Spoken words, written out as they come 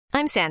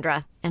I'm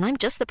Sandra, and I'm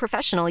just the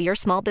professional your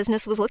small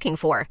business was looking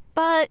for.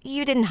 But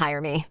you didn't hire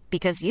me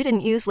because you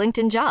didn't use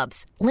LinkedIn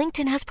Jobs.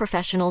 LinkedIn has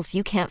professionals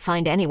you can't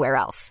find anywhere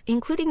else,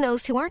 including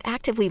those who aren't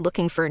actively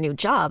looking for a new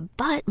job,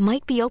 but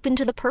might be open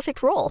to the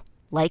perfect role,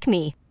 like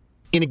me.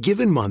 In a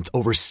given month,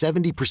 over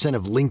 70%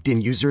 of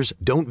LinkedIn users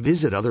don't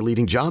visit other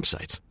leading job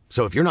sites.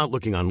 So if you're not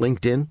looking on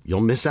LinkedIn,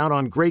 you'll miss out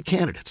on great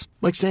candidates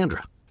like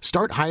Sandra.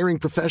 Start hiring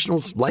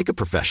professionals like a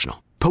professional.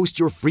 Post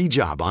your free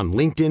job on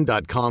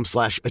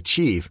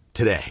linkedin.com/achieve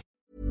today.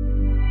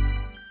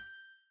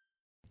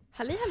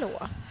 Halli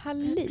hallå.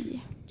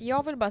 Halli.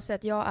 Jag vill bara säga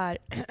att jag är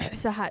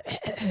så här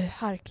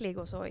harklig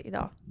och så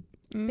idag.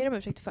 Ber om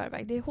ursäkt i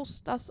förväg. Det är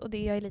hostas och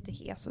jag är lite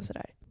hes och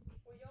sådär.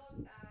 Och jag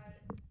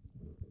är...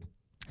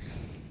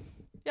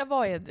 Ja,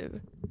 vad är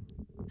du?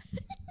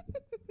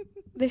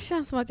 Det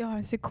känns som att jag har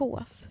en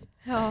psykos.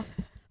 Ja.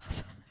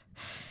 Alltså,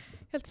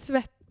 helt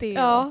svettig.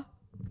 Ja.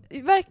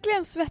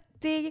 Verkligen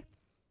svettig.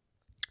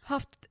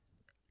 Haft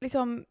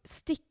liksom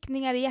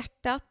stickningar i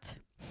hjärtat.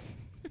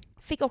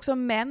 Fick också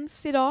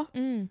mens idag.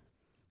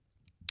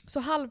 Så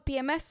halv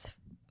PMS.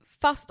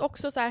 Fast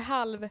också så här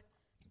halv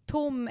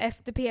tom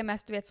efter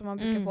PMS, du vet, som man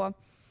brukar få.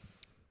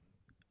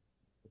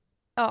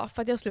 Ja,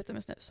 för att jag slutar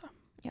med snus.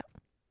 Ja.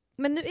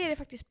 Men nu är det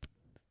faktiskt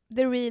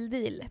the real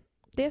deal.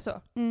 Det är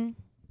så?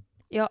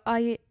 Ja,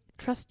 I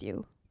trust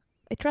you.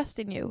 I trust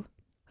in you.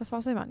 Vad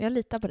fan säger man? Jag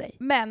litar på dig.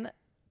 Men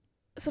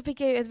så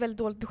fick jag ju ett väldigt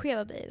dåligt besked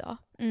av dig idag.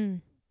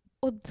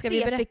 Och Ska vi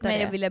berätta fick mig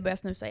det? att vilja börja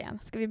snusa igen.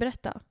 Ska vi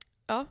berätta?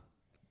 Ja.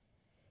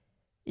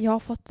 Jag har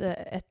fått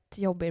ett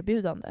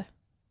jobberbjudande.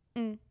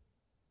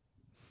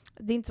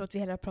 Det är inte så att vi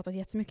heller har pratat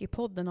jättemycket i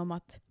podden om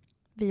att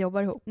vi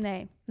jobbar ihop.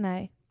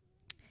 Nej.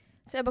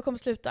 Så jag bara kommer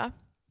sluta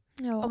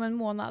om en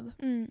månad.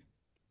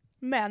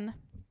 Men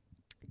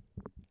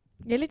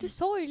det är lite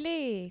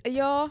sorgligt.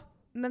 ja,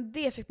 men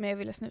det fick mig att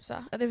vilja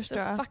snusa. Ja, det förstår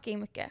så jag. Fucking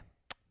mycket.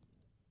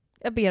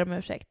 Jag ber om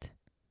ursäkt.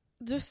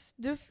 Du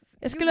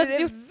Jag skulle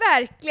gjorde det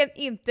verkligen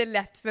inte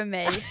lätt för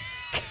mig.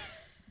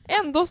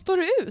 Ändå står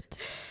du ut.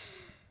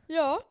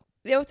 Ja.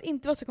 Jag vet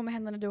inte vad som kommer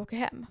hända när du åker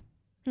hem.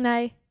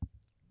 Nej.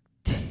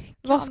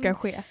 Vad ska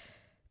ske?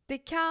 Det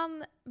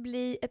kan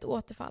bli ett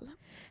återfall.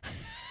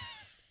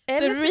 The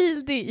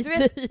real deal.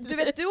 Du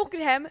vet, du åker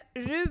hem,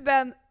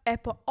 Ruben är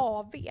på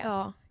AV.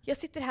 Ja. Jag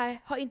sitter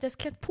här, har inte ens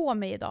klätt på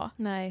mig idag.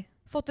 Nej.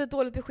 Fått ett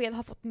dåligt besked,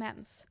 har fått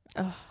mens.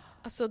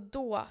 Alltså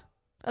då...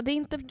 Ja, det är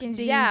inte vilken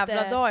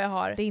jävla dag jag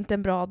har. Det är inte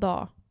en bra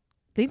dag.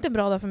 Det är inte en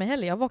bra dag för mig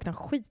heller. Jag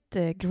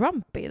vaknar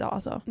grumpy idag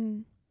alltså.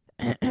 Men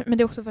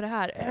det är också för det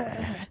här.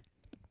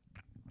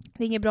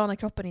 Det är inget bra när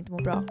kroppen inte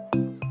mår bra.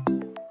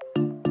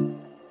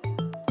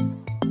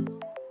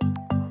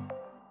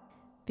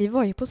 Vi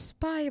var ju på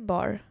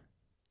Spybar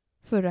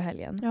förra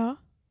helgen. Ja.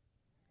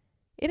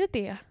 Är det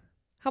det?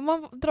 Har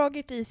man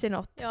dragit i sig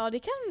något? Ja, det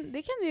kan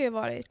det ju ha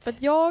varit. För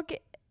att jag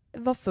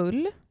var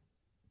full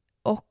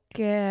och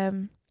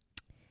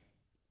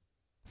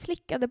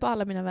slickade på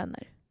alla mina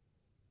vänner.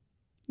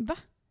 Va?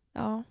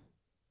 Ja.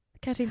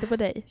 Kanske inte på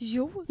dig.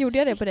 Jo, gjorde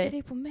jag det på dig?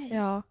 Slickade på mig.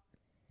 Ja.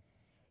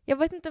 Jag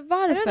vet inte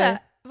varför.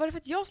 Var det för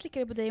att jag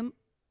slickade på dig?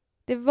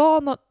 Det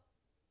var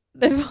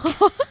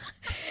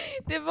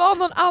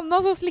någon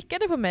annan som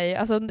slickade på mig.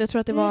 Alltså, jag tror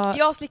att det var...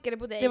 Jag slickade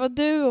på dig. Det var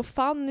du och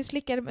Fanny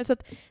slickade på mig. Så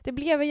att det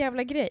blev en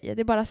jävla grej.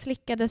 Det bara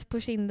slickades på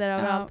kinder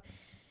överallt.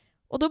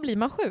 Och då blir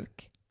man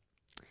sjuk.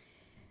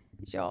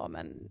 Ja,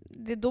 men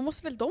då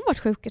måste väl de varit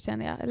sjuka,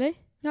 känner jag, eller?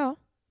 Ja.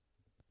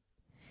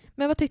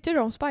 Men vad tyckte du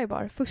om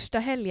Spybar? Första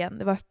helgen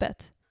det var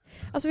öppet.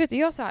 Alltså vet du,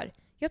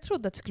 jag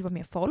trodde att det skulle vara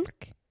mer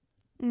folk.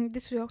 Det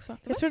tror jag också.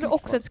 Jag trodde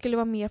också att det skulle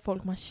vara mer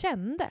folk man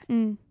kände.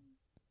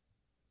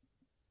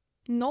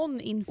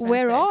 Någon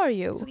influencer. Where are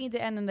you? Såg inte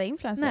en enda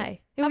influencer.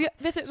 Nej.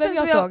 Vet du vem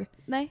jag såg?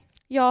 Nej.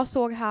 Jag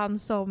såg han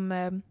som...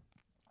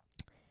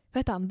 vad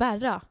heter han?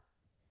 Berra.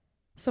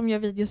 Som gör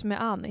videos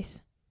med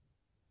Anis.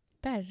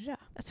 Berra?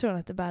 Jag tror han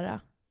heter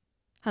Berra.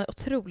 Han är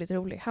otroligt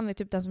rolig. Han är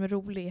typ den som är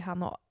rolig i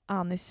han och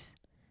Anis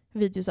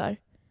videosar.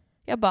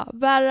 Jag bara,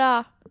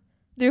 Berra,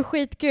 du är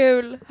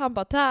skitkul. Han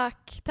bara,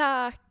 tack.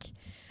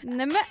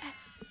 Nej men,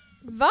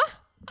 va?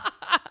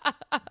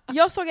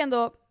 Jag såg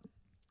ändå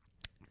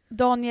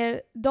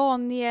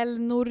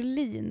Daniel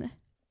Norlin.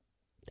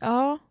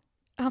 Ja.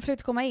 Han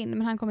försökte komma in,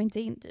 men han kom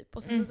inte in typ.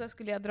 Och så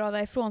skulle jag dra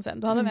därifrån sen.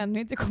 Då hade han ännu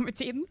inte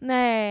kommit in.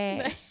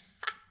 Nej.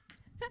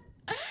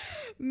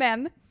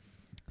 Men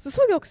så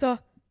såg jag också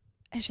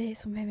en tjej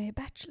som är med i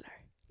Bachelor.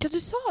 Ja,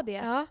 du sa det.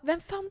 Ja.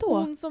 Vem fan då?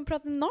 Hon som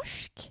pratade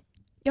norsk.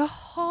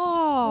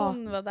 Jaha.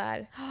 Hon var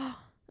där.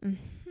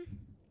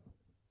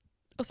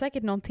 Och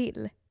säkert någon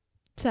till.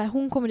 Så här,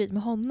 hon kommer dit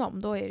med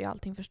honom, då är ju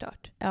allting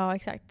förstört. Ja,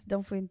 exakt.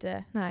 De får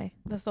inte... Nej.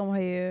 Fast de har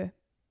ju...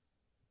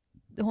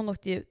 Hon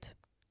åkte ju ut.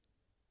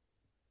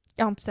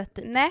 Jag har inte sett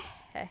det. Nej.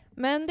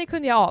 Men det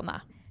kunde jag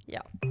ana.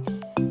 Ja.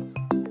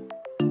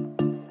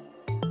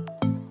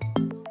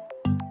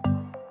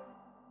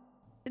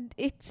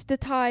 It's the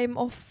time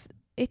of...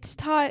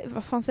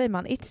 vad fan säger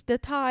man? It's the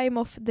time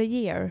of the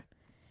year.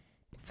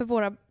 För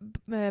våra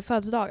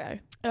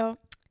födelsedagar. Ja.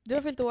 Du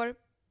har fyllt år.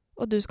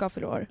 Och du ska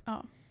fylla år.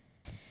 Ja.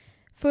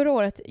 Förra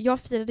året, jag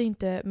firade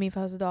inte min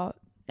födelsedag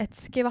ett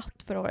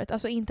skvatt förra året.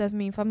 Alltså inte ens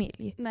min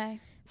familj. Nej.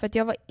 För att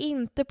jag var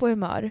inte på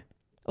humör.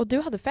 Och du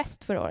hade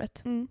fest förra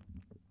året.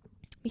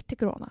 Mitt i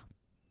corona.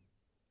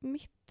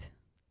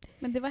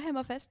 Men det var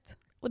hemmafest.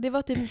 Och det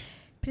var typ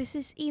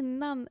precis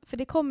innan, för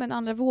det kom en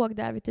andra våg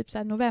där vid typ så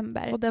här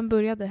november. Och den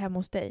började hemma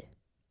hos dig.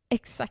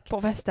 Exakt.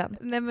 På festen.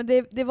 Nej, men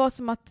det var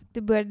som att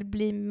det började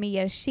bli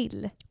mer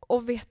chill.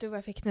 Och vet du vad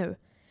jag fick nu?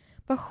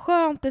 Vad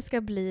skönt det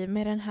ska bli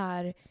med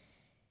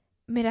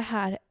det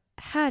här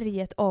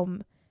härjet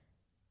om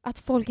att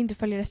folk inte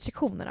följer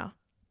restriktionerna.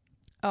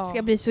 Ja. Det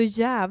ska bli så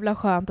jävla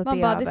skönt att Man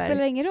det bara, är över. det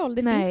spelar ingen roll.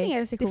 Det finns inga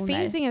restriktioner. Det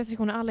finns inga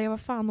restriktioner. Alla gör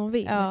vad fan de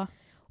vill. Ja.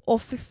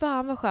 Och för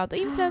fan vad skönt. Och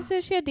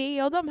influencers gör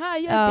det och de här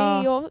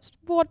gör det och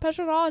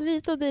vårdpersonal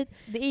hit och dit.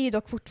 Det är ju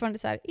dock fortfarande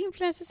så här,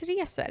 influencers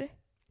reser.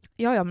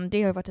 Ja, men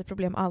det har ju varit ett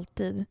problem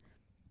alltid.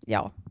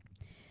 Ja.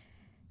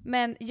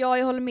 Men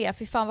jag håller med.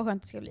 För fan vad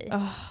skönt det ska bli.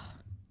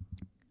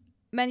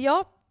 Men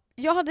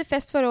jag hade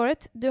fest förra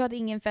året. Du hade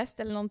ingen fest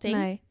eller någonting.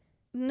 Nej.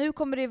 Nu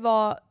kommer det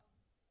vara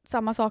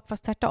samma sak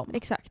fast tvärtom.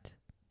 Exakt.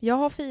 Jag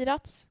har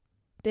firats.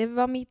 Det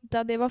var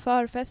middag, det var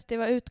förfest, det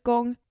var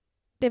utgång.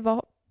 Det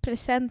var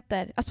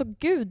presenter. Alltså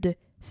gud,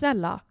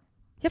 snälla.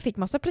 Jag fick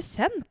massa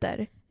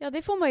presenter. Ja,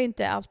 det får man ju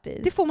inte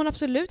alltid. Det får man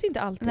absolut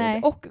inte alltid.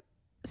 Nej. Och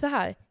så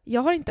här,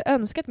 jag har inte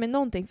önskat mig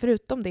någonting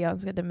förutom det jag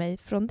önskade mig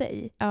från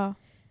dig. Ja.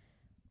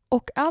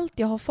 Och allt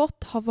jag har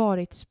fått har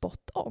varit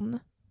spot on.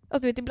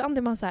 Alltså du vet, ibland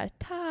är man så här,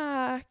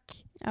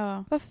 tack.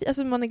 Ja.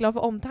 Alltså man är glad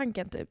för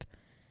omtanken typ.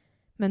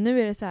 Men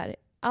nu är det så här,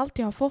 allt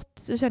jag har fått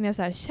så känner jag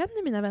så här,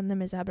 känner mina vänner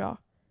mig så här bra?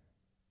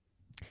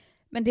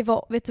 Men det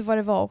var, vet du vad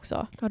det var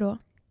också? Vadå?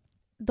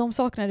 De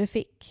sakerna du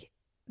fick,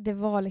 det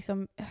var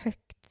liksom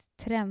högt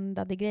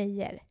trendade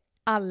grejer.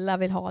 Alla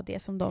vill ha det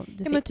som du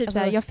fick. Men typ alltså, så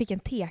här, jag fick en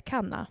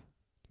tekanna.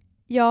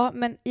 Ja,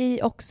 men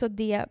i också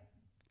det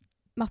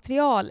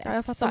materialet Ja,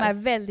 jag fattar. som är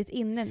väldigt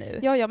inne nu.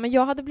 Ja, men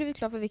jag hade blivit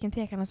glad för vilken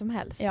tekanna som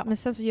helst. Ja. Men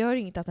sen så gör det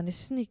inget att den är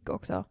snygg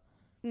också.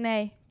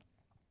 Nej.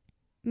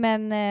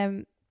 Men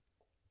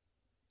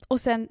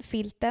och sen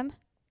filten.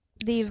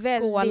 Det är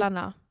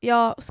Skålarna. väldigt...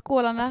 Ja,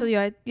 skålarna. Alltså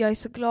jag är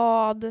så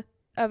glad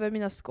över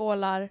mina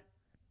skålar.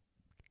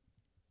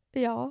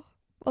 Ja.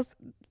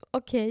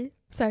 Okej.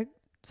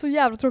 Så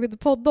jävla tråkigt att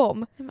podda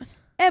om. Men.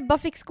 Ebba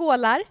fick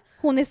skålar.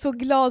 Hon är så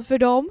glad för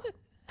dem.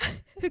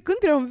 Hur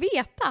kunde de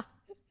veta?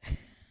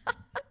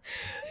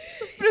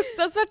 Så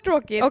fruktansvärt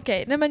tråkigt.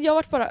 Okej, nej men jag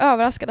var bara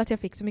överraskad att jag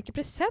fick så mycket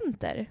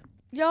presenter.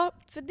 Ja,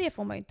 för det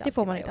får man ju inte Det alltid.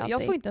 får man inte alltid.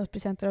 Jag får inte ens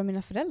presenter av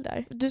mina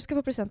föräldrar. Du ska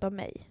få present av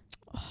mig.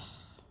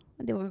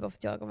 Men det var väl bara för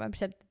att jag gav en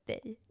present till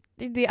dig.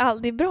 Det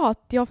är bra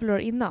att jag förlorar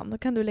innan. Då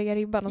kan du lägga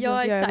ribban och så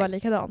gör jag bara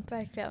likadant.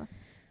 Verkligen.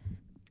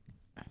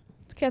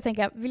 Så kan jag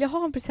tänka, vill jag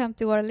ha en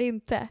present i år eller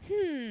inte?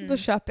 Då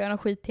köper jag någon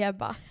skit till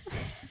Ebba.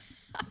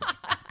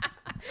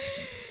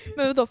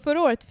 Men vadå,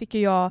 förra året fick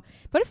ju jag...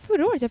 Var det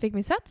förra året jag fick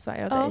min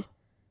Satisfyer av Ja. dig?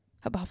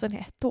 Jag har bara haft den i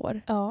 1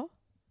 år. Ja.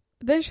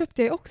 Den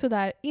köpte jag ju också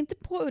där. Inte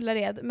på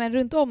Ullared, men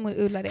runt om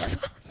Ullared.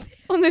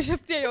 Och nu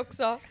köpte jag ju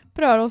också.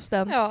 På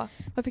rörosten. Ja.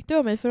 Vad fick du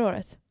av mig förra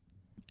året?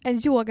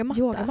 En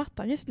yogamatta.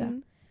 Yogamattan, just det.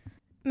 Mm.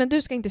 Men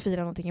du ska inte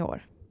fira någonting i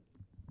år.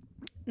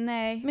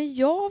 Nej. Men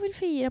jag vill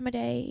fira med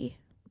dig.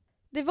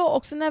 Det var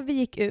också när vi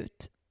gick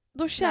ut.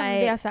 Då kände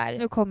Nej. jag så här.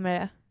 Nu kommer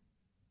det.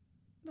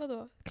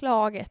 Vadå?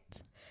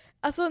 Klaget.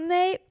 Alltså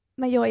nej.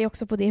 Men jag är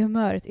också på det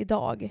humöret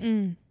idag.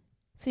 Mm.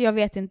 Så jag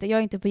vet inte. Jag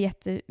är inte på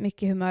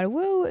jättemycket humör.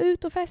 Wow,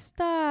 ut och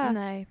festa.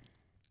 Nej.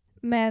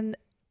 Men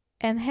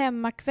en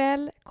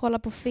hemmakväll, kolla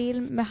på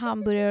film med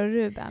hamburgare och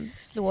Ruben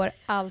slår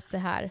allt det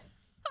här.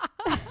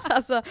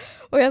 Alltså,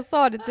 och jag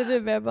sa det till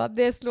Ruben, jag bara,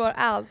 det slår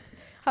allt.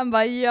 Han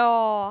bara,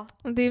 ja.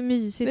 Det är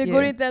mysigt Det ju.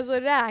 går inte ens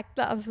att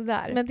räkna. Alltså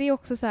där. Men det är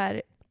också så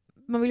här,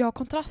 man vill ju ha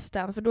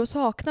kontrasten för då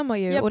saknar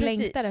man ju Ja, och precis.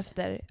 längtar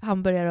efter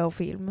hamburgare och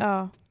film.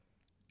 Ja.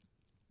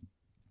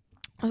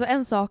 Alltså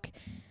en sak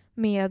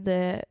med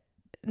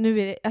nu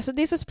är det, alltså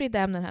det är så spridda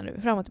ämnen här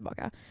nu, fram och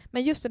tillbaka.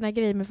 Men just den här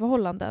grejen med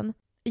förhållanden.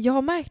 Jag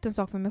har märkt en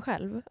sak med mig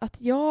själv.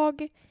 Att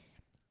jag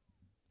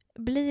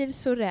blir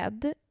så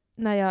rädd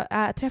när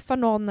jag träffar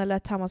någon eller är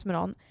tillsammans med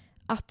någon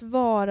att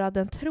vara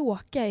den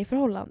tråkiga i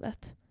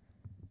förhållandet.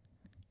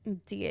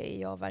 Det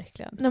är jag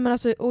verkligen. Nej, men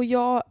alltså, och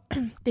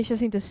det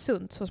känns inte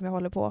sunt så som jag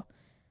håller på.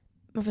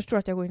 Man förstår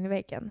att jag går in i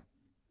väggen.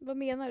 Vad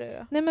menar du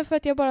då? Nej, men för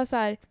att jag bara så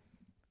här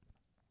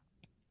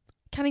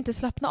kan inte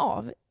slappna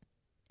av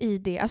i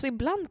det. Alltså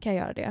ibland kan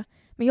jag göra det.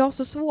 Men jag har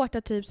så svårt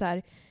att typ så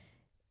här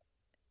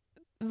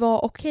vara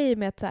okej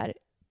med att så här,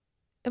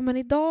 men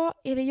idag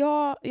är det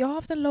jag har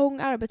haft en lång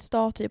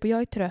arbetsdag typ och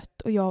jag är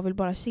trött och jag vill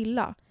bara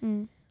chilla.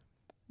 Mm.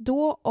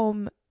 Då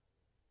om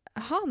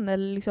han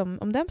eller liksom,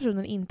 om den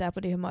personen inte är på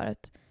det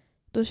humöret,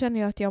 då känner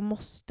jag att jag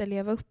måste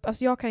leva upp.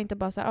 Alltså jag kan inte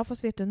bara säga,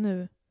 fast vet du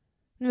nu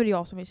är det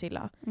jag som vill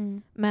chilla.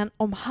 Mm. Men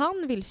om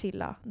han vill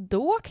chilla,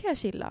 då kan jag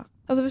chilla.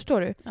 Alltså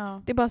förstår du?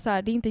 Ja. Det är bara så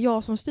här, det är inte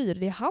jag som styr,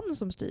 det är han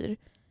som styr.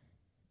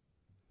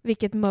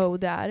 Vilket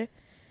mode är.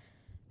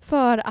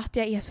 För att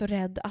jag är så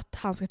rädd att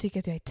han ska tycka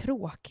att jag är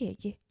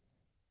tråkig.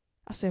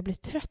 Alltså jag blir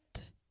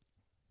trött.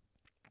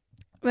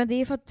 Men det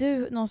är för att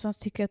du någonstans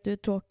tycker att du är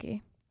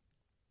tråkig.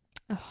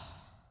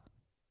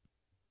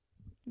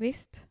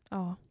 Visst?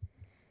 Ja.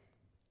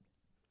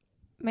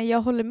 Men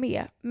jag håller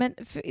med. Men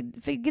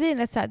för grejen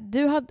är så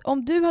här,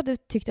 om du hade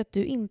tyckt att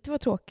du inte var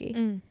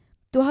tråkig,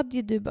 då hade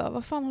ju du bara,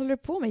 vad fan håller du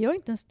på med? Jag är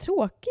inte ens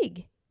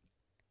tråkig.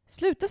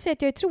 Sluta säga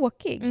att jag är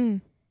tråkig.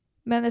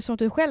 Men eftersom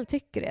du själv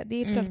tycker det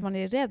är klart att man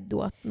är rädd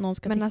då att någon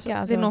ska tycka. Alltså,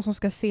 det är någon som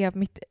ska se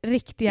mitt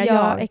riktiga ja,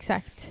 jag.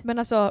 Exakt. Men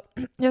alltså,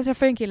 jag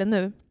träffar en kille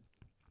nu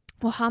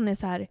och han är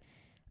så här.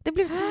 Det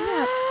blev så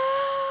jävla...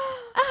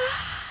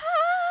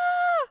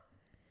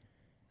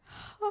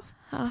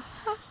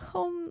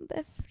 Kom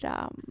det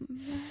fram.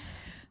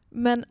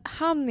 Men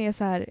han är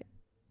så här.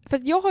 För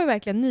att jag har ju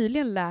verkligen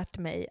nyligen lärt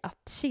mig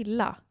att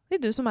chilla. Det är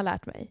du som har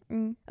lärt mig.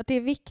 Att det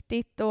är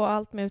viktigt och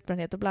allt med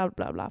utbrändhet och bla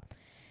bla bla.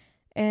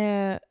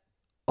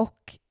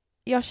 Och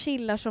jag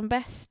chillar som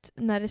bäst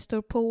när det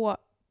står på,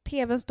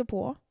 tvn står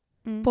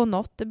på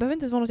något. Det behöver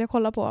inte vara något jag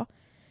kollar på.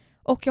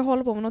 Och jag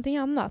håller på med någonting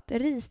annat.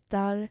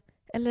 Ritar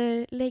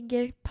eller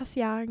lägger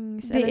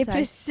patiens. Det eller är så här.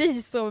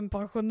 precis som en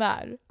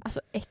pensionär.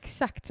 Alltså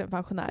exakt som en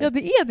pensionär. Ja,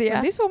 det är det.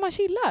 Men det är så man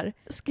chillar.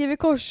 Skriver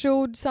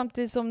korsord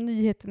samtidigt som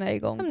nyheterna är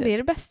igång. Men det är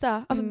det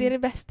bästa. Alltså det är det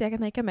bästa jag kan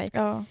tänka mig.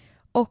 Ja.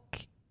 Och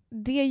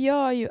det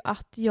gör ju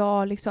att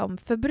jag liksom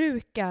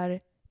förbrukar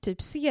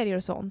typ serier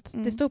och sånt.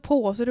 Det står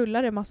på och så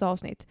rullar det en massa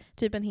avsnitt.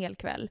 Typ en hel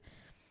kväll.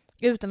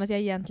 Utan att jag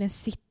egentligen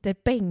sitter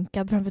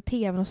bänkad framför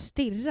tvn och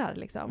stirrar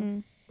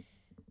liksom.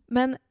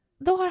 Men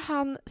då har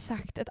han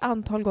sagt ett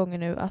antal gånger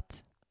nu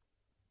att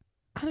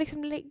han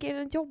liksom lägger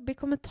en jobbig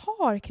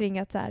kommentar kring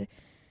att så här,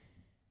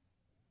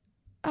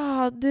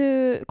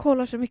 du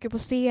kollar så mycket på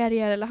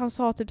serier. Eller han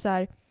sa typ så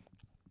här,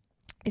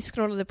 vi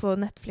scrollade på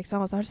Netflix och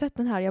han sa, har du sett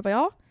den här? Jag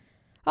bara,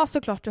 ja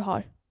såklart du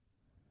har.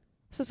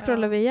 Så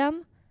scrollar vi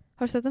igen.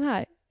 Har du sett den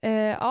här?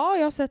 Ja,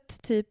 jag har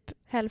sett typ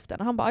hälften.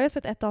 Och han bara, jag har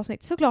sett ett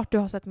avsnitt. Såklart du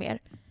har sett mer.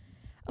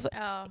 Alltså,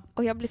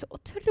 och jag blir så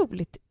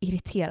otroligt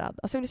irriterad.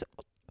 Alltså jag blir så...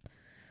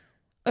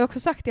 Och jag har också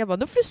sagt det, jag bara,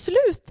 då får du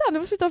sluta. Du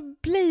får sluta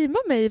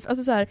blamea mig.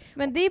 Alltså så här.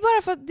 Men det är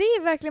bara för att, det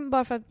är verkligen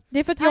bara för att det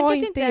är för att han jag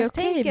kanske inte ens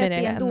är okej tänker med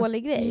att det är en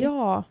dålig grej.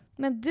 Ja.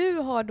 Men du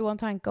har då en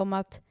tanke om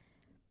att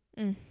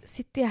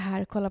sitter jag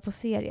här och kollar på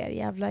serier,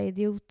 jävla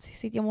idiot.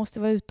 Jag måste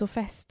vara ute och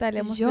festa eller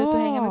jag måste ut och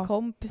hänga med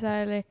kompisar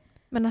eller...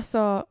 Men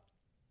alltså,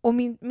 och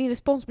min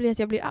respons blir att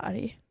jag blir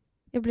arg.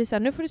 Jag blir så här,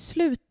 nu får du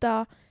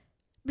sluta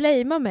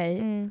blamea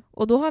mig.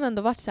 Och då har han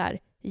ändå varit så här,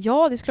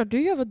 ja det är klart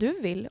du gör vad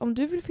du vill. Om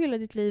du vill fylla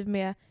ditt liv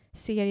med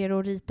serier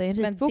och rita i en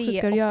ritbok så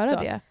ska du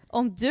göra det.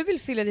 Om du vill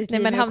fylla ditt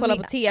liv med att kolla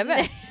på TV.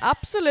 Nej.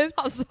 Absolut.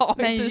 Han sa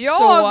men inte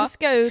jag så.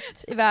 ska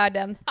ut i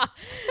världen.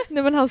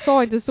 Nej men han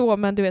sa inte så,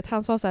 men du vet,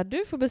 han sa så här,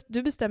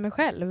 du bestämmer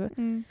själv.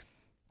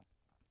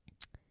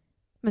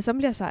 Men sen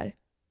blev jag så här,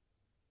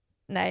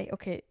 nej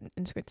okej,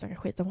 nu ska vi inte snacka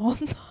skit om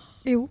honom.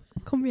 Jo,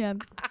 kom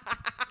igen.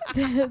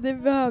 det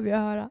behöver jag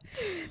höra.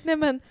 Nej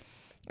men,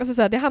 alltså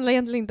så här, det handlar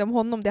egentligen inte om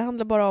honom, det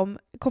handlar bara om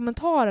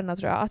kommentarerna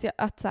tror jag.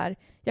 Att så här,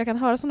 jag kan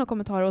höra sådana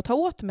kommentarer och ta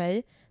åt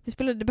mig. Det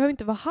behöver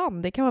inte vara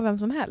han, det kan vara vem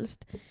som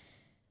helst.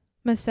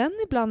 Men sen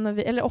ibland,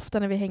 eller ofta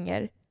när vi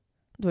hänger,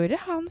 då är det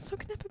han som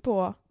knäpper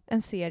på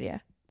en serie.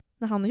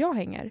 När han och jag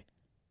hänger.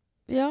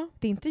 Ja.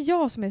 Det är inte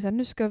jag som är så här,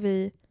 nu ska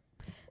vi...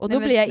 Och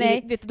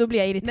nej, då, då blir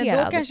jag irriterad.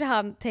 Men då kanske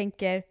han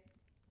tänker,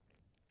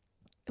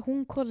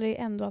 hon kollar ju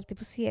ändå alltid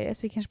på serier,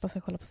 så vi kanske bara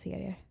ska kolla på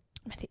serier.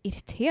 Men det är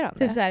irriterande.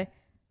 Typ så här,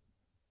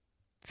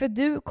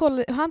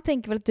 för han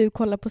tänker väl att du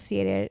kollar på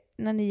serier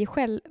när ni är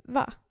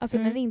själva. Alltså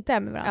när ni inte är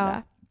med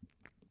varandra. Ja.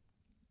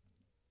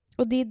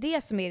 Och det är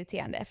det som är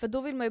irriterande. För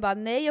då vill man ju bara,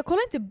 nej jag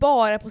kollar inte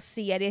bara på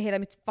serier hela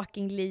mitt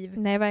fucking liv.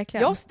 Nej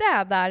verkligen. Jag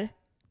städar.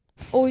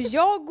 Och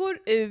jag går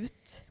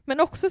ut. Men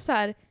också så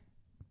här,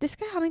 det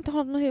ska han inte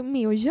ha något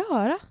med att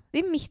göra. Det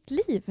är mitt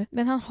liv.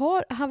 Men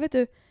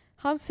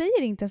han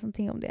säger inte ens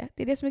någonting om det.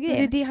 Det är det som är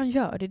grejen. Men det är det han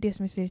gör, det är det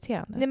som är så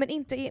irriterande. Nej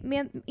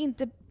men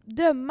inte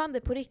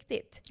dömande på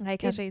riktigt. Nej,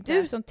 kanske inte. Det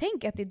är du som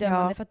tänker att det är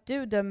dömande för att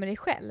du dömer dig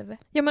själv.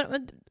 Ja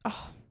men jag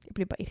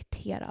blir bara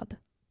irriterad.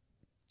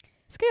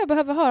 Ska jag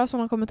behöva höra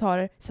sådana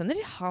kommentarer? Sen är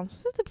det han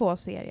som sätter på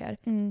serier.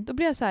 Då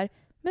blir jag så här,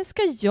 men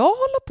ska jag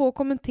hålla på och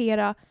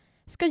kommentera?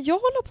 Ska jag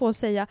hålla på och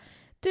säga,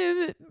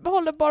 du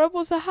håller bara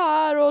på så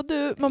här och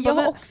du... Jag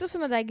har också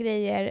sådana där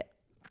grejer,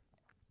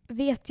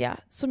 vet jag,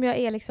 som jag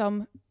är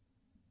liksom...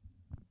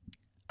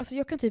 Alltså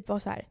jag kan typ vara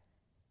så här.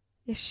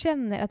 Jag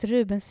känner att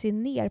Ruben ser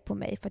ner på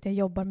mig för att jag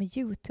jobbar med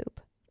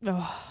YouTube.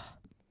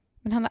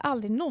 Men han har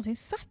aldrig någonsin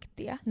sagt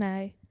det.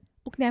 Nej.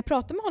 Och när jag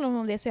pratar med honom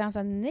om det så är han så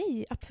här,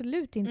 nej,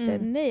 absolut inte.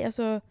 Nej,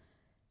 alltså...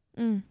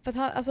 För att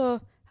han, alltså...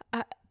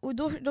 Och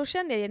då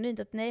känner jag genuint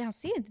att nej, han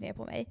ser inte ner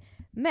på mig.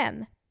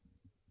 Men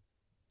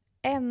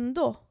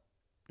ändå,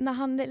 när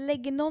han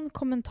lägger någon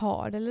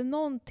kommentar eller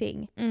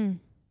någonting.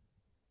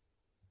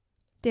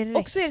 Direkt.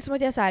 Och så är det som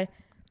att jag så här...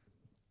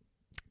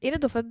 Är det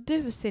då för att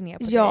du ser ner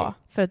på dig?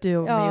 För att du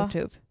jobbar med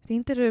YouTube? Det är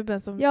inte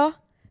Ruben som... Ja,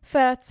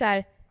 för att så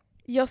här,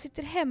 jag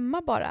sitter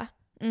hemma bara.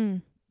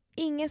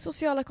 Ingen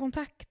sociala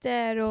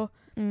kontakter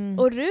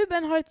och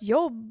Ruben har ett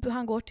jobb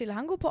han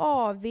går på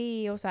AV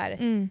och så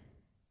här.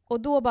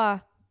 Och då bara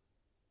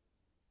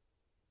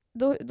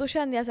då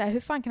kände jag så här, hur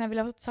fan kan han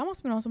vilja vara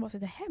tillsammans med någon som bara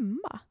sitter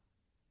hemma?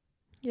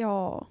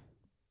 Ja.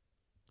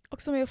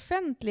 Och som är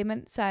offentlig,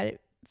 men så här,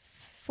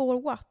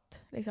 for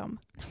what? Liksom.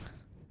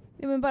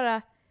 Ja, men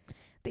bara...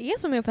 Det är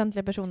som med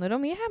offentliga personer.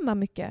 De är hemma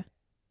mycket.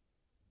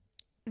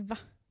 Va?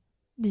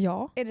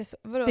 Ja. Är det så?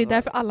 Vadå? Det är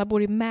därför alla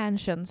bor i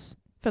mansions.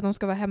 För att de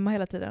ska vara hemma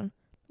hela tiden.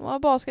 De har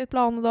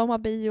basketplan och de har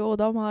bio och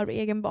de har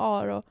egen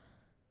bar.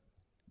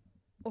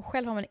 Och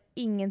själv har man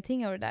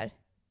ingenting av det där.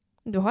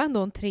 Du har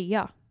ändå en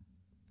 3.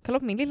 Kolla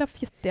på min lilla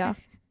fjuttiga.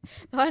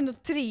 Jag har ändå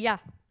 3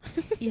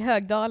 i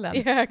Högdalen.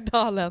 I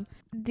Högdalen.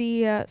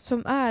 Det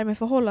som är med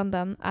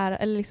förhållanden är,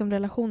 eller liksom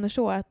relationer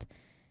så att,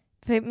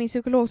 för min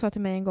psykolog sa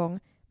till mig en gång,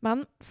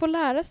 man får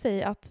lära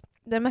sig att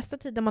den mesta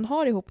tiden man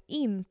har ihop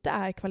inte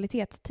är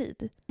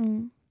kvalitetstid.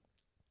 Mm.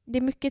 Det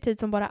är mycket tid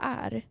som bara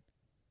är.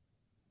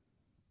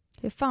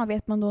 Hur fan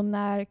vet man då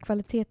när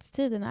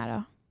kvalitetstiden är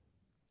då?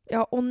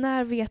 Ja, och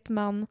när vet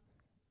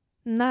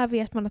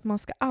man att man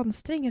ska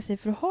anstränga sig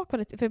för att ha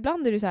kvalitet? För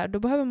ibland är det så här, då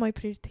behöver man ju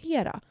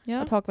prioritera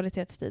att ha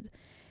kvalitetstid.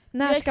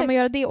 När ska man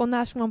göra det och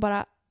när ska man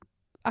bara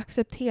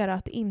acceptera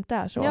att det inte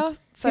är så? Ja,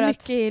 för hur att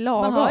mycket är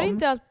lagom? man har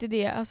inte alltid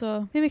det.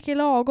 Alltså... Hur mycket är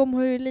lagom?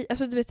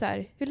 Alltså du vet så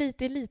här, hur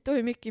lite är lite och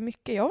hur mycket är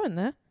mycket? Jag vet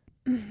inte.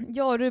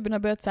 Jag och Ruben har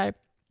börjat så här,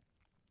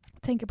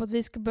 tänka på att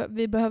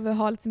vi behöver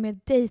ha lite mer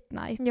date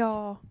nights.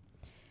 Ja.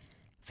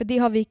 För det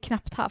har vi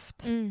knappt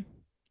haft. Mm.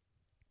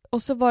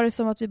 Och så var det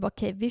som att vi bara,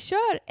 okej, vi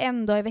kör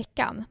en dag i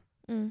veckan.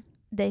 Mm.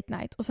 Date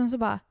night. Och sen så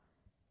bara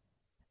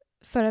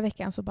förra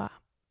veckan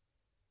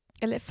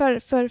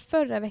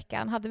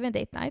hade vi en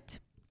date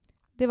night.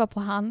 Det var på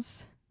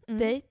hans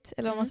date.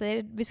 Eller vad man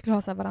säger. Vi skulle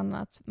ha så här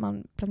varannan, att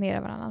man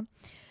planerar varannan.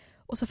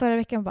 Och så förra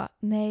veckan bara,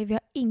 nej, vi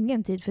har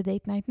ingen tid för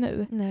date night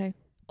nu. Nej.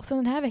 Och sen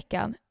den här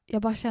veckan,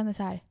 jag bara känner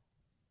så här.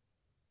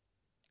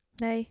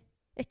 Nej,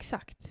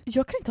 exakt.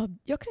 Jag kan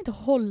inte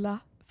hålla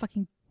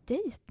fucking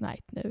date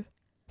night nu.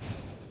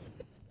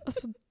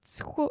 Alltså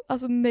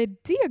när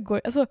det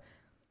går, alltså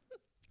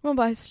man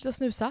bara sluta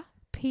snusa,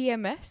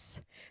 PMS.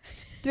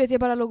 Du vet, jag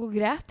bara låg och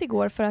grät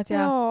igår för att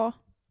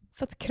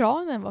för att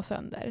kranen var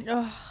sönder.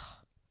 Oh.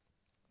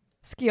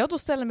 Ska jag då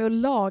ställa mig och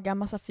laga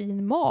massa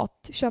fin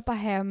mat, köpa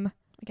hem?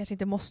 Det kanske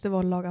inte måste vara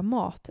att laga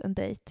mat, en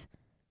dejt.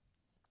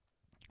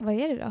 Vad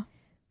är det då?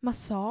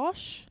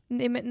 Massage?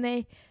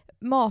 Nej,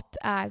 mat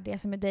är det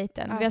som är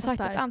dejten. Ja, vi har sagt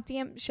fattar. att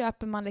antingen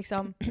köper man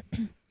liksom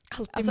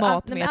alltid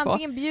mat med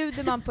antingen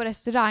bjuder man på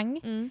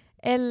restaurang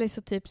eller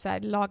så typ så här,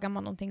 lagar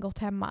man någonting gott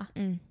hemma.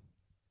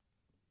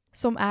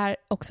 Som är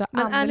också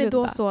annorlunda. Men är ni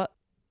då så,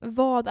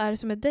 vad är det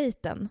som är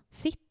dejten?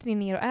 Sitter ni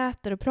ner och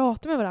äter och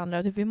pratar med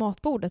varandra typ vid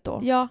matbordet då?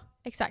 Ja,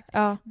 exakt.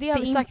 Ja, det har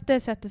vi vi sagt. Inte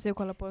sätter sig och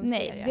kollar på en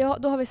serie. Nej,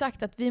 då har vi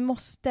sagt att vi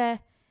måste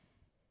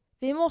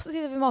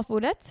sitta vid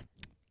matbordet.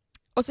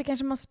 Och så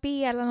kanske man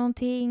spelar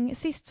någonting.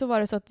 Sist så var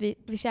det så att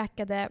vi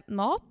käkade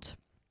mat.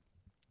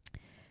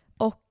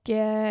 Och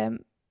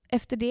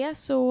efter det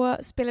så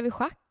spelade vi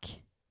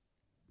schack.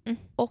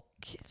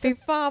 Och Fy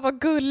fan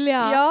vad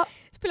gulliga! Ja.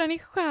 Spelar ni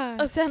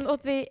schack? Och sen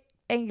åt vi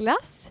en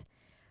glass.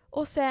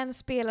 Och sen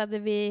spelade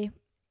vi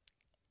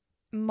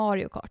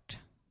Mario Kart.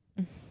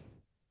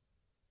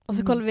 Och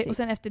så kollade vi, och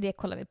sen efter det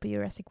kollade vi på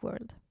Jurassic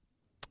World.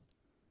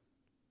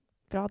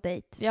 Bra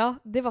dejt. Ja,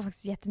 det var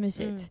faktiskt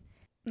jättemysigt.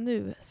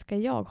 Nu ska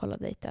jag hålla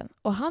dejten.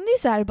 Och han är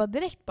så här bara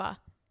direkt bara.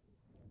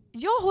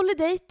 Jag håller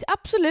dejt,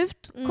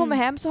 absolut. Kommer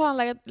hem så har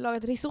han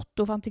lagat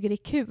risotto för han tycker det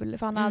är kul.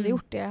 För han har aldrig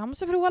gjort det. Han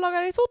måste prova att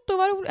laga risotto,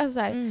 vad roligt. Alltså så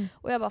här.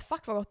 Och jag bara,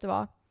 fuck vad gott det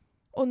var.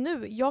 Och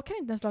nu, jag kan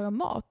inte ens laga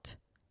mat.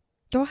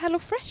 Du har Hello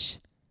Fresh?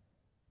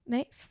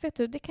 Nej, för vet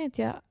du, det kan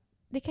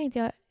inte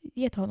jag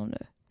ge till honom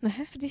nu.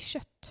 Nej. För det är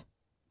kött.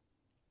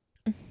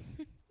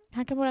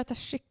 Han kan bara äta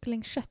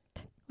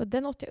kycklingkött. Och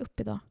den åt jag upp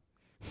idag.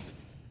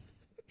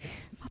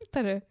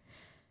 Fattar du?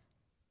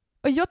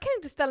 Och jag kan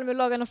inte ställa mig och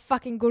laga någon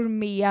fucking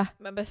gourmet.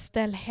 Men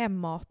beställ hem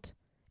mat.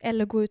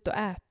 Eller gå ut och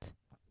ät.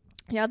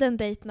 Jag hade en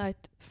date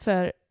night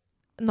för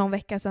någon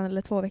vecka sedan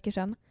eller 2 veckor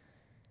sedan.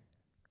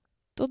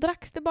 Då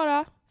dracks det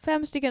bara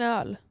 5 stycken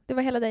öl. Det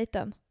var hela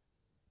dejten.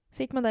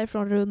 Så gick man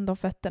därifrån rund om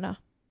fötterna.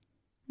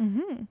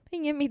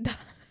 Ingen middag.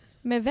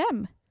 Med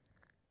vem?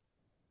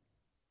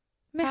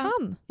 Med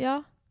han.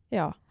 Ja.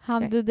 Ja.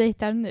 Han du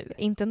dejtar nu.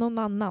 Inte någon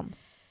annan.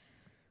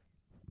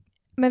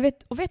 Men vet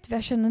du vad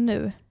jag känner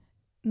nu?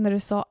 När du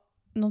sa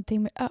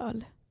någonting med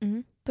öl.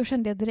 Då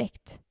kände jag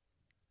direkt.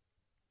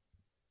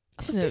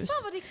 Alltså, snus. fy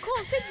fan vad det är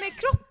konstigt med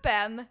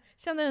kroppen.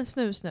 Känner en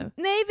snus nu?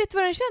 Nej, vet du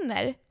vad den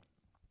känner?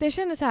 Den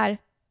känner så här.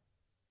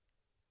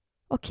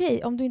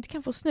 Okej, om du inte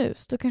kan få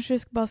snus, då kanske du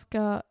bara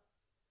ska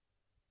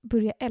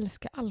börja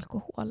älska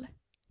alkohol.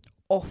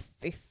 Åh,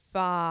 fy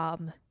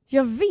fan.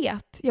 Jag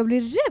vet. Jag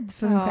blir rädd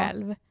för mig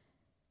själv.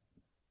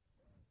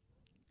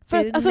 För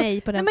att, alltså,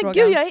 nej på den nej, men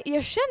frågan. Gud,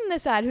 jag känner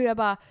så här hur jag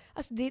bara...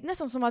 Alltså, det är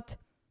nästan som att...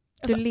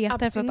 Alltså, du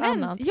letar efter något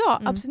annat.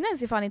 Ja,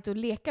 abstinens är fan inte att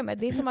leka med.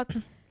 Det är som att...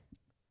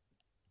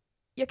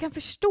 Jag kan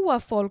förstå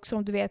folk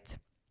som, du vet,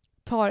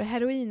 tar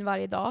heroin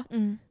varje dag.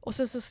 Och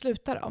så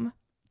slutar de.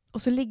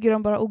 Och så ligger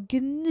de bara och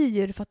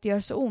gnyr för att det gör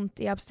så ont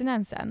i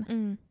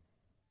abstinensen.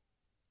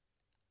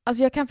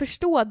 Alltså jag kan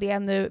förstå det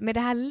nu med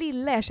det här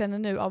lilla jag känner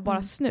nu av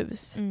bara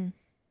snus.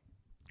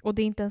 Och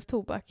det är inte ens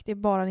tobak, det är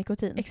bara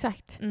nikotin.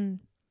 Exakt. Mm.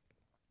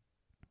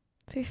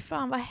 Fy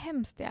fan vad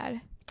hemskt det är.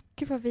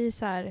 Gud vad vi är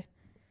så här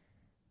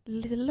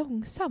lite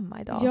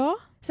långsamma idag. Ja.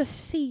 Så här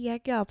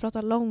sega,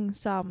 pratar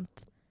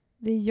långsamt.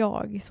 Det är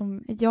jag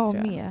som... Jag tror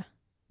jag. med.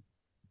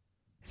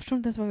 Jag förstår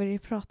inte ens vad vi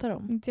pratar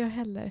om. Inte jag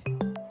heller.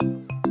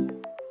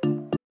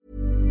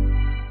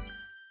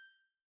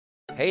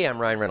 Hey, I'm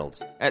Ryan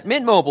Reynolds. At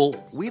Mint Mobile,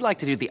 we like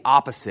to do the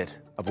opposite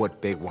of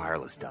what Big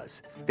Wireless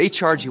does. They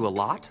charge you a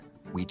lot,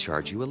 we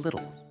charge you a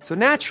little. So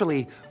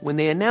naturally, when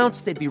they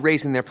announced they'd be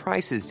raising their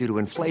prices due to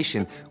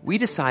inflation, we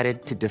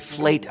decided to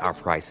deflate our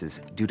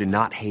prices due to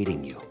not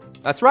hating you.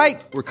 That's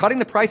right. We're cutting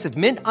the price of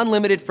Mint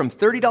Unlimited from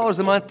 $30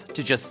 a month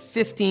to just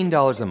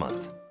 $15 a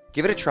month.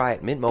 Give it a try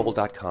at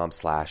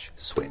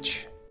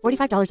mintmobile.com/switch.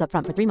 $45 up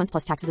front for 3 months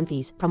plus taxes and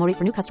fees. Promo rate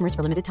for new customers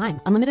for limited time.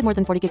 Unlimited more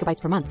than 40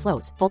 gigabytes per month.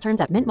 Slows full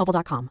terms at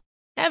mintmobile.com.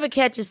 Ever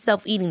catch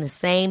yourself eating the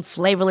same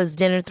flavorless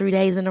dinner 3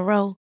 days in a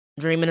row?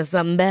 Dreaming of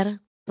something better?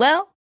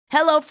 Well,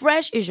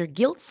 HelloFresh is your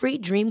guilt-free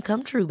dream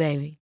come true,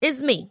 baby.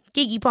 It's me,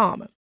 Keke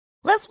Palmer.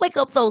 Let's wake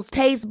up those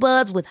taste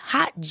buds with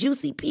hot,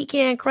 juicy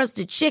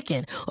pecan-crusted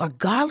chicken or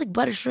garlic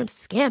butter shrimp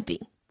scampi.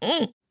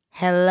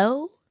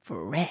 Hello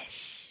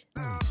Fresh.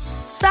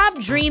 Stop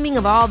dreaming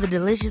of all the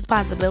delicious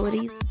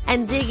possibilities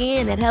and dig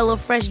in at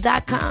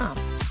HelloFresh.com.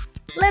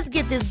 Let's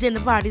get this dinner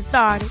party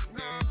started.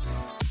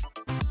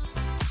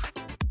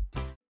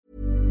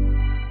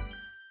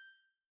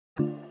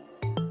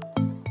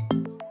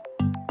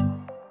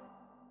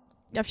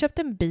 Jag har köpt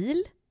en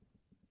bil.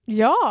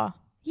 Ja.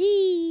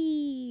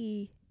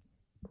 Yee!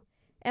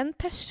 En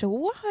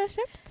Peugeot har jag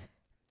köpt.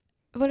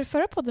 Var det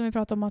förra podden vi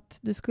pratade om att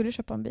du skulle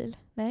köpa en bil?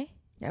 Nej.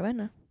 Jag vet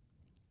inte.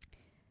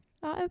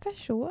 Ja, en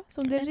Peugeot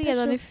som det En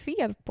redan Peugeot. är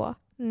fel på.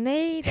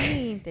 Nej, det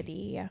är inte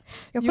det.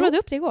 Jag Jo. kollade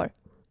upp det igår.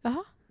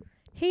 Jaha.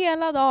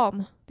 Hela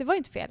dagen. Det var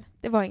inte fel.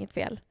 Det var inget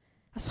fel.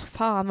 Alltså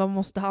fan, vad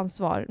måste ha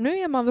ansvar. Nu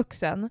är man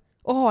vuxen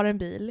och har en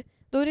bil.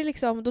 Då är det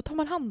liksom, då tar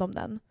man hand om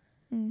den.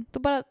 Då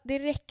bara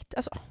direkt,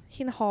 alltså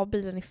hinna ha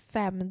bilen i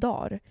 5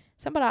 dagar.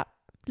 Sen bara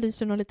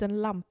lyser någon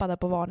liten lampa där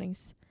på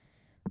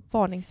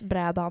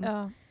varningsbrädan.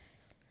 Ja.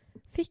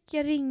 Fick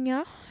jag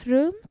ringa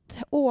runt,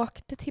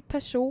 åkte till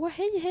Peugeot.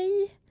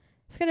 Hej.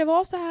 Ska det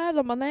vara så här?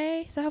 De bara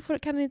nej, så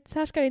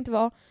här ska det inte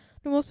vara.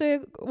 Du måste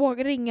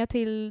ringa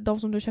till de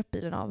som du köpt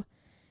bilen av.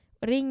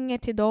 Ringer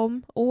till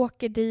dem,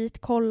 åker dit,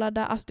 kollar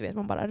där. Alltså du vet,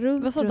 man bara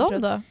runt. Vad sa runt, de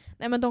runt. då?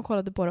 Nej men de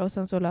kollade på det och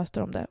sen så löste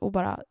de det. Och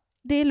bara,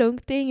 det är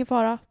lugnt, det är ingen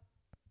fara.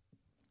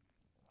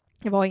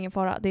 Det var ingen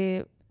fara, det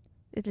är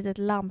ett litet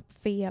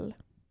lampfel.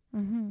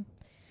 Mhm.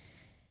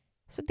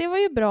 Så det var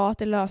ju bra att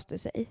det löste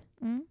sig.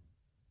 Mm.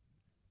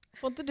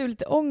 Får inte du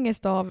lite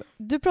ångest av...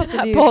 Du Den pratade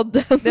här ju...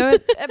 podden.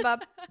 Ebba,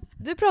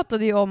 du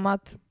pratade ju om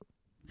att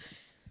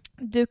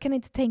du kan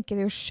inte tänka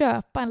dig att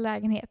köpa en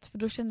lägenhet för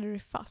då känner du dig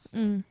fast.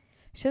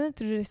 Känner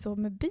inte du dig så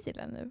med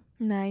bilen nu?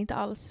 Nej, inte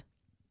alls.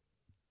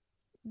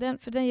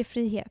 För den ger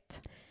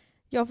frihet.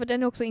 Ja, för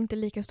den är också inte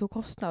lika stor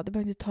kostnad. Du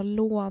behöver inte ta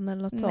lån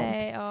eller något sånt.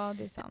 Nej, ja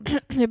det är sant.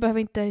 Jag behöver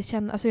inte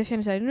känna... Alltså jag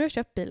känner så här, nu har jag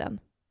köpt bilen.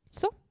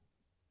 Så.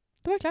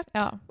 Då var det klart.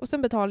 Ja. Och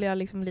sen betalar jag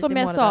liksom lite Som i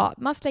jag månaden. sa,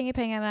 man slänger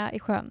pengarna i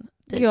sjön.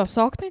 Typ. Jag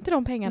saknar inte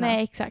de pengarna.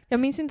 Nej, exakt. Jag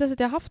minns inte ens att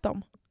jag haft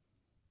dem.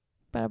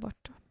 Bara bort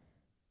då.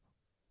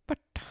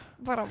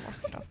 Bara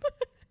bort då.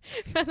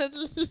 Men ett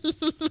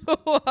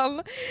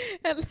lån,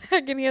 en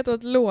lägenhet och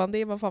ett lån, det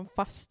är man fan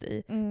fast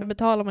i. Men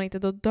betalar man inte,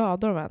 då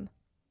dödar de en.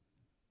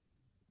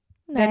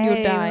 Then you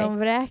Nej, die. men de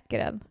vräker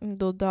den.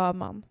 Då dör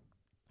man.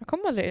 Jag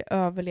kommer aldrig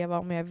överleva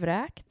om jag är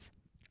vräkt.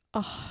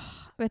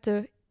 Vet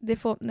du,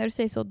 när du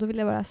säger så, då vill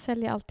jag bara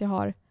sälja allt jag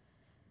har.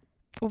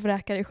 Och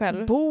vräka dig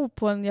själv. Bo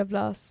på en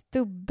jävla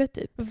stubbe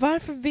typ.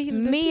 Varför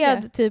vill du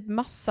Med det? typ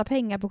massa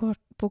pengar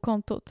på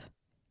kontot.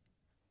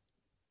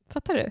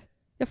 Fattar du?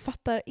 Jag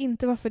fattar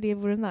inte varför det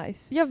vore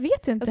nice. Jag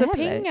vet inte Alltså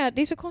heller. pengar,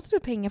 det är så konstigt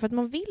med pengar för att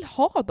man vill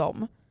ha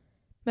dem.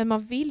 Men man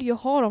vill ju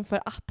ha dem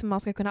för att man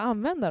ska kunna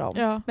använda dem.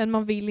 Ja. Men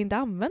man vill inte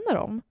använda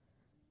dem.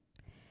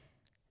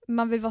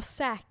 Man vill vara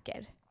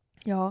säker.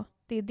 Ja.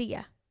 Det är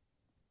det.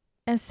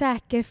 En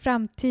säker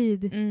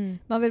framtid.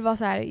 Man vill vara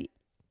så här,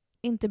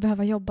 inte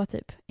behöva jobba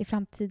typ i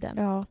framtiden.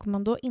 Ja. Om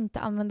man då inte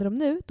använder dem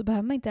nu, då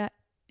behöver man inte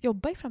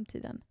jobba i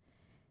framtiden.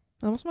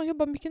 Då måste man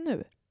jobba mycket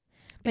nu.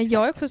 Men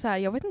jag är också så här,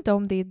 jag vet inte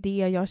om det är det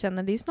jag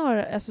känner. Det är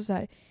snarare alltså så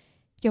här,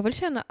 jag vill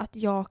känna att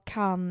jag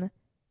kan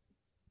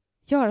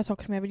göra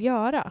saker som jag vill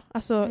göra.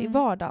 Alltså i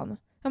vardagen.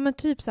 Ja men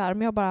typ så här,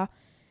 om jag bara,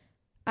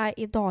 nej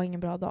idag är ingen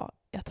bra dag.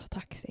 Jag tar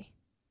taxi.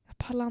 Jag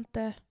pallar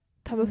inte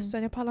ta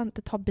bussen, jag pallar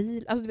inte ta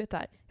bil. Alltså du vet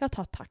där, jag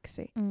tar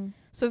taxi.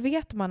 Så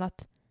vet man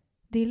att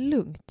det är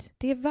lugnt.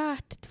 Det är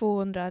värt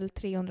 200 eller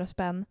 300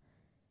 spänn.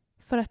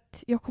 För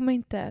att det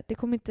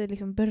kommer inte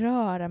liksom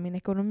beröra min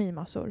ekonomi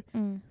massor.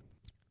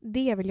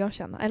 Det vill jag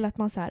känna. Eller att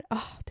man så här,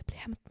 det blir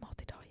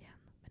hämtmat idag igen.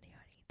 Men det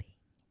gör ingenting.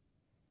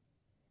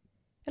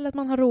 Eller att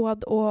man har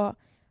råd att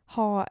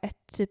ha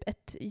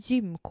ett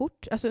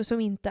gymkort. Alltså som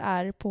inte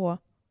är på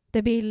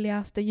det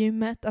billigaste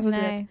gymmet. Alltså, du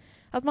vet,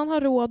 att man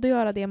har råd att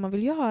göra det man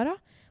vill göra.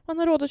 Man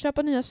har råd att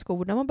köpa nya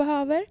skor när man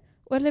behöver.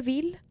 Eller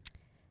vill.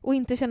 Och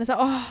inte känna så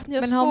här,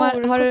 nya Men skor,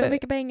 har kostar du-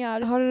 mycket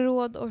pengar. Har du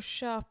råd att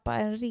köpa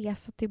en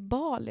resa till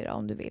Bali då,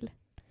 om du vill?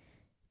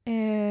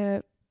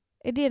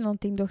 Är det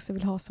någonting du också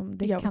vill ha som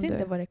det Jag kan vet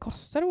inte du? vad det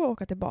kostar att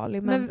åka till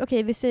Bali. Men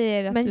okej, vi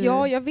säger att men du...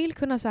 jag vill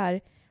kunna så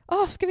här,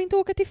 ska vi inte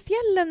åka till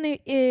fjällen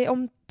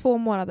om 2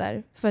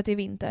 månader för att det är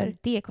vinter? Men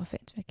det kostar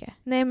inte så mycket.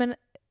 Nej, men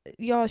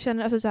jag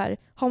känner alltså så här,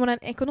 har man en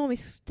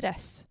ekonomisk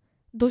stress,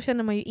 då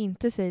känner man ju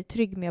inte sig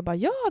trygg med att bara,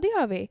 ja, det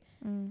gör vi.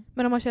 Mm.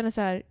 Men om man känner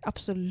så här,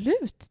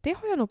 absolut, det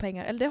har jag nog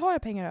pengar, eller det har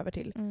jag pengar över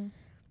till. Mm.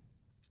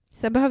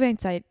 Sen behöver jag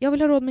inte säga, jag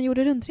vill ha råd med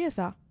jorden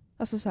runtresa.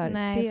 Alltså så här,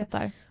 Nej, jag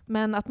fattar.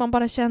 men att man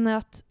bara känner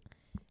att,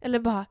 eller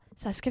bara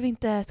så här, ska vi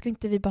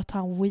inte vi bara ta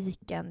en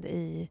weekend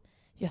i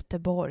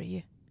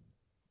Göteborg?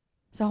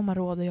 Så har man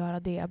råd att göra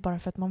det bara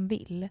för att man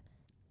vill.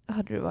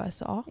 Hörde du vad jag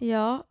sa?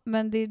 Ja,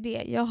 men det är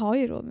det. Jag har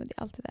ju råd med det,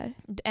 allt det där.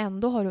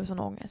 Ändå har du sån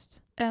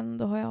ångest.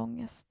 Ändå har jag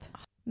ångest.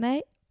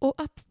 Nej, och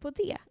apropå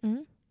det.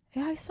 Mm.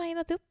 Jag har ju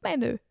signat upp mig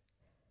nu.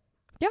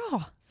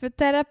 Ja, För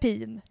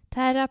terapin.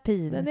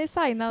 terapin. Den är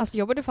signad. Alltså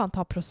jag borde fan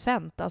ta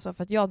procent alltså,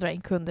 för att jag drar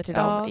in kunder till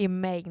Ja. dem i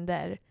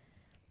mängder.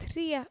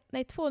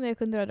 2 nya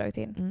kunder har jag dragit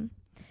in. Mm.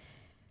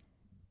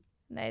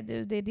 Nej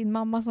du, det är din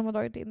mamma som har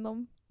dragit in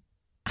dem.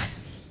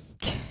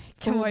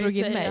 Hon drog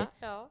in mig.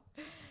 Ja.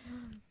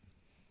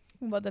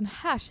 Hon bara, den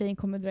här tjejen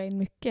kommer dra in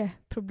mycket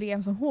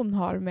problem som hon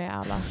har med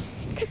alla.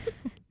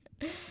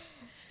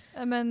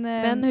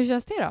 Men hur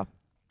känns det då?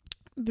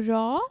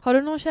 Bra. Har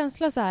du någon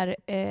känsla så här,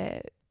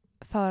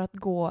 för att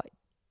gå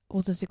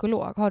hos en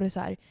psykolog? Har du så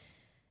här,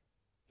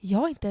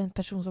 jag är inte en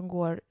person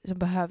som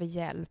behöver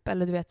hjälp,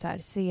 eller du vet så här,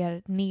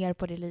 ser ner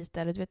på det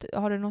lite, eller du vet,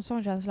 har du någon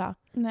sån känsla?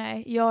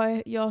 Nej,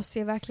 jag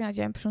ser verkligen att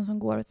jag är en person som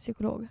går till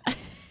psykolog.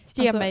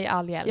 Ge Alltså, mig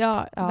all hjälp.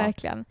 Ja, Ja.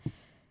 verkligen.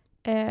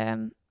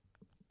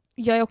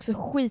 Jag är också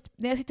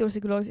när jag sitter hos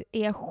psykolog så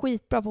är jag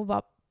skitbra på att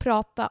bara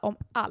prata om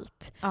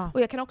allt. Ja.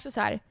 Och jag kan också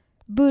så här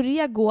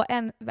börja gå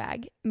en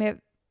väg med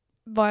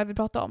vad jag vill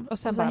prata om. Och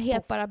sen bara bara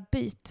helt poff. bara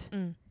byt.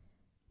 Mm.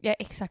 Jag är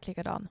exakt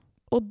likadan.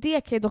 Och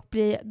det kan jag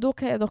då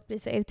kan jag dock bli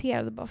så här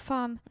irriterad och bara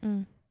fan,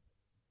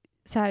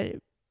 så här,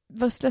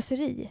 vad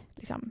slöseri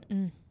liksom.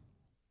 Mm.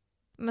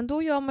 Men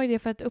då gör man ju det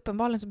för att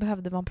uppenbarligen så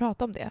behövde man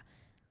prata om det.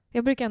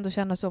 Jag brukar ändå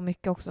känna så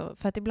mycket också,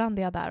 för att ibland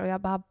är jag där och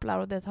jag babblar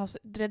och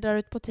det drar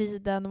ut på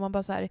tiden och man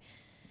bara så här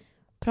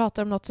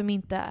pratar om något som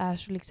inte är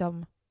så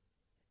liksom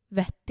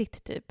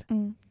vettigt typ.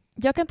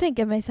 Jag kan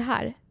tänka mig så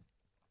här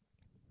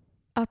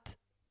att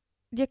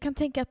jag kan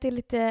tänka att det är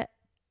lite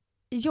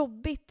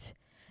jobbigt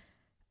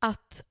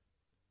att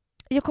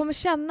jag kommer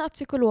känna att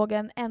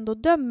psykologen ändå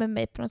dömer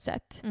mig på något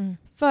sätt.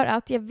 För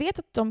att jag vet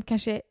att de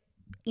kanske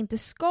inte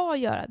ska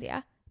göra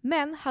det.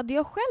 Men hade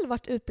jag själv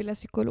varit utbildad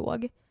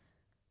psykolog,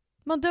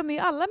 man dömer ju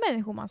alla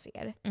människor man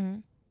ser.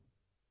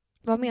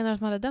 Vad menar du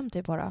att man hade dömt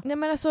dig på då? Nej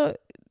men alltså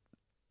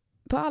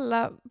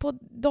på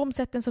de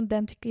sätten som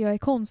den tycker jag är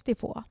konstig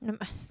på. Nej,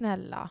 men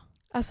snälla.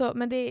 Alltså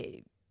men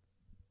det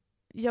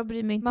jag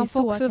bryr mig inte Man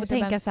så får också kanske,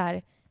 tänka men- så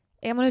här,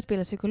 är man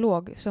utbildad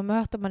psykolog så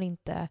möter man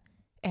inte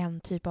en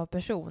typ av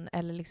person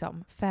eller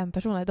liksom 5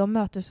 personer. De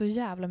möter så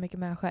jävla mycket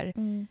människor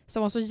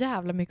som har så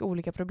jävla mycket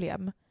olika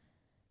problem.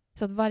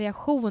 Så att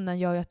variationen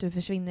gör ju att du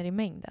försvinner i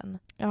mängden.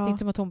 Det är inte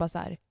som att hon bara så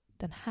här,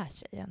 den här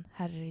tjejen,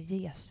 herre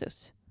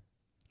Jesus.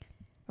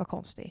 Vad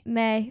konstigt.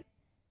 Nej.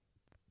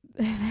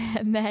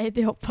 Nej,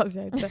 det hoppas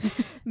jag inte.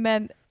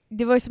 Men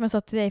det var ju som jag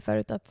sa till dig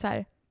förut att så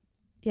här,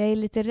 jag är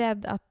lite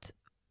rädd att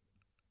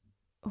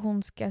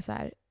hon ska så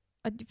här,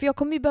 för jag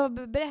kommer ju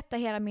behöva berätta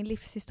hela min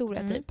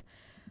livshistoria typ.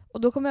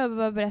 Och då kommer jag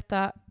behöva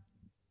berätta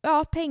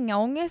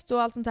pengaångest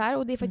och allt sånt här.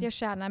 Och det är för att jag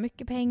tjänar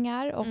mycket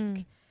pengar. Och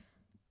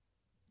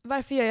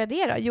varför gör jag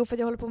det då? Jo, för att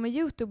jag håller på med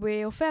YouTube och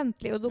är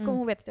offentlig. Och då kommer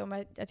hon veta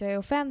att jag är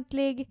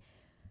offentlig.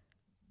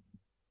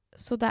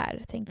 Så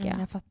där, tänker jag.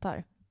 Jag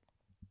fattar.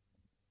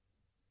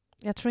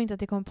 Jag tror inte att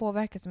det kommer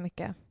påverka så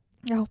mycket.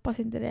 Jag hoppas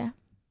inte det.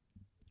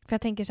 För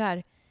jag tänker så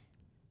här,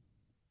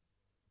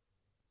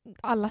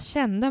 alla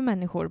kända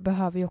människor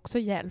behöver ju också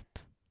hjälp.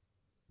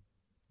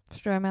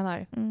 Förstår du vad jag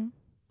menar?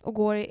 Och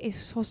går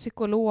hos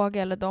psykolog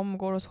eller de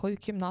går hos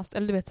sjukgymnast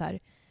eller du vet så här,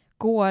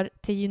 går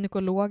till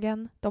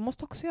gynekologen, de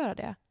måste också göra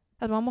det.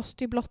 Att man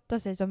måste ju blotta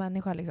sig som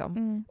människa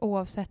liksom,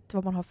 oavsett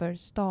vad man har för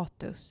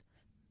status.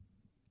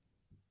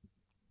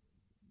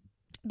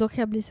 Då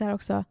kan jag bli så här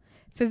också,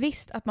 för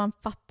visst att man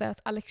fattar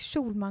att Alex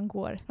Schulman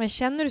går. Men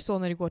känner du så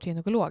när du går till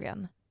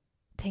gynekologen?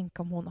 Tänk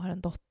om hon har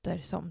en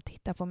dotter som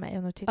tittar på mig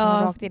och nu tittar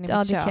hon rakt in i mitt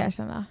det kön. kan jag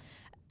känna.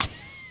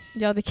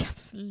 Ja, det kan jag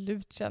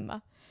absolut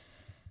känna.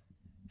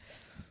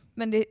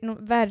 Men det är nog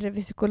värre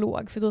vid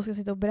psykolog, för då ska jag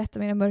sitta och berätta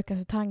mina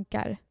mörkaste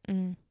tankar.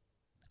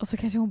 Och så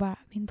kanske hon bara,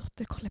 min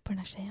dotter kollar på den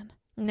här tjejen.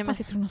 Nej, Vad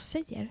sitter hon och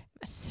säger?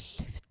 Men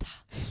sluta.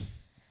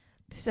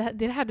 Det är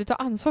det här du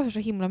tar ansvar för så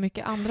himla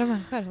mycket andra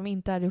människor som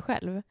inte är du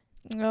själv.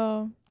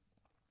 Ja.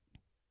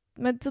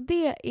 Men så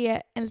det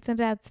är en liten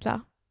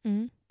rädsla.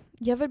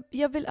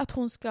 Jag vill att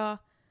hon ska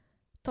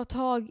ta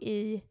tag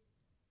i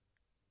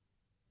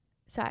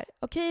så här,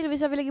 okej,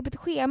 Lovisa, vi lägger på ett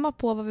schema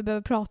på vad vi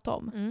behöver prata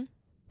om.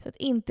 Så att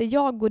inte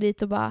jag går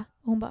dit och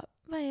hon bara,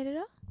 vad är det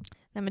då?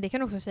 Nej, men det kan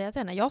du också säga till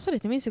henne. Jag sa det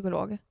till min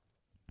psykolog.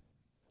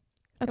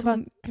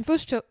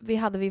 Först så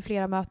hade vi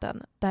flera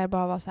möten där det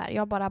bara var så här,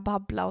 jag bara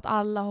babblade åt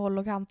alla håll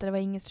och kanter, det var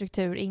ingen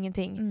struktur,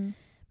 ingenting.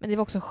 Men det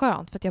var också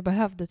skönt för att jag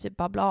behövde typ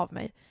babbla av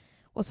mig.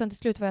 Och sen till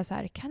slut var jag så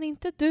här, kan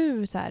inte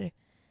du så här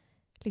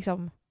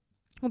liksom,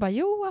 hon bara,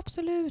 jo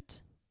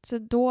absolut. Så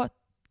då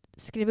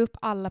skrev upp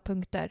alla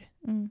punkter.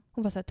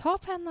 Hon var så här, ta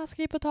penna,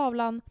 skriv på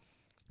tavlan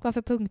vad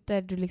för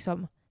punkter du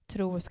liksom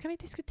tror, så kan vi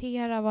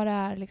diskutera vad det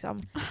är liksom.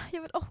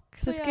 Jag vill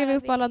också så skrev vi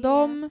upp alla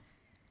dem.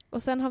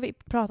 Och sen har vi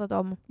pratat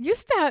om...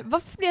 Just det här,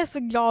 varför blir jag så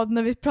glad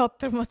när vi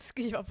pratar om att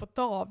skriva på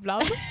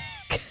tavlan?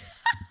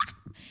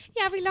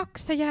 Jag vill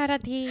också göra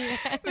det.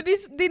 Men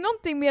det är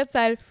någonting med att så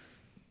här,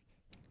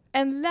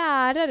 en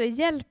lärare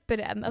hjälper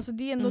en. Alltså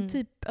det är ändå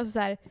typ, alltså så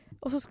här,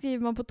 och så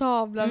skriver man på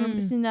tavlan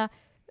med sina...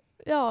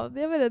 Ja,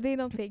 det är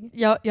någonting.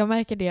 Jag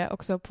märker det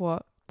också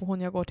på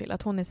hon jag går till.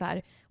 Att hon är så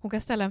här, hon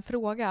kan ställa en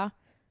fråga.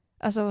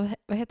 Alltså,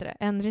 vad heter det?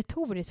 En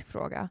retorisk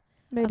fråga.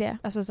 Vad är det?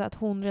 Alltså så att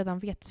hon redan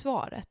vet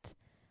svaret.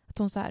 Att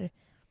hon så här,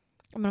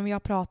 men om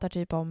jag pratar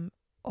typ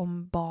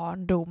om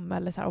barndom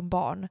eller så här, om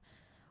barn.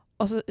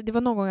 Och så, det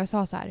var någon gång jag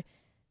sa så här,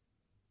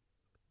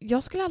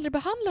 jag skulle aldrig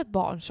behandla ett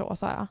barn så,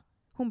 sa jag.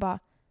 Hon bara,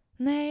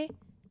 nej,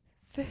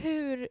 för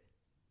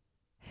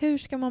hur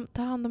ska man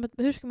ta hand om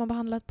hur ska man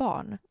behandla ett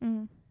barn?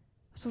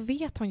 Så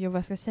vet hon ju vad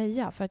jag ska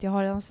säga, för att jag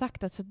har redan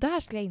sagt att så där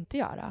skulle jag inte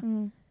göra.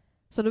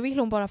 Så då vill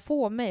hon bara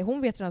få mig,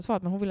 hon vet redan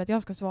svaret, men hon vill att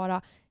jag ska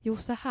svara, jo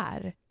så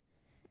här.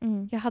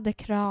 Jag hade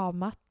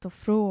kramat och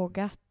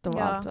frågat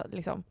och allt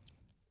liksom.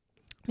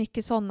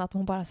 Mycket sånt att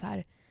hon bara så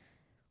här,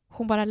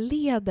 hon bara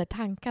leder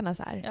tankarna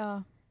så här.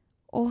 Ja.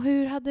 Och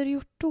hur hade du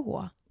gjort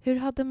då? Hur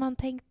hade man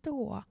tänkt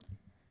då?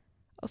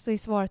 Och så är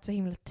svaret så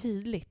himla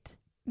tydligt.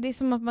 Det är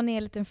som att man är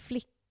en liten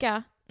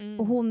flicka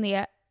och hon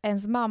är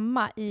ens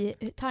mamma i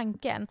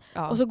tanken.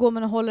 Ja. Och så går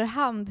man och håller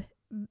hand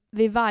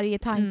vid varje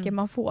tanke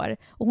man får.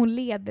 Och hon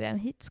leder en.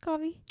 Hit ska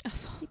vi.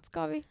 Alltså, hit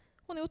ska vi.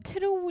 Hon är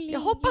otrolig. Jag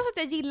hoppas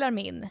att jag gillar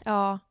min.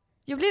 Ja.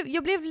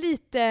 Jag blev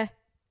lite...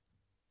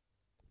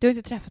 Du har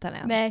inte träffat henne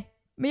än? Nej,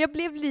 men jag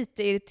blev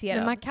lite irriterad.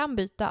 Men man kan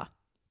byta.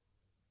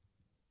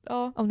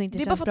 Ja. Om det inte är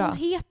känns bara för bra. Att hon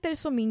heter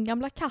som min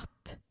gamla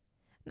katt.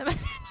 Nej, men...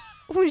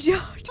 Hon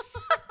gör det.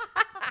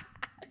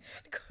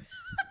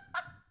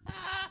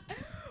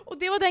 Och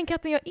det var den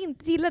katten jag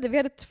inte gillade. Vi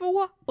hade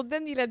 2 och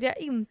den gillade jag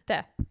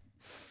inte.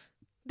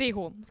 Det är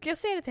hon. Ska jag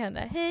säga det till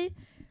henne? Hej.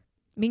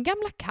 Min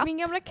gamla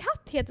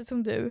katt heter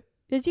som du.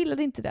 Jag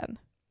gillade inte den.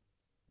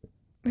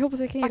 Jag hoppas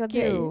jag kan gilla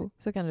dig.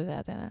 Så kan du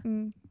säga till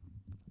henne.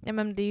 Ja,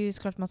 men det är ju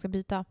såklart att man ska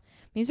byta.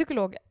 Min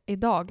psykolog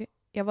idag,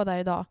 jag var där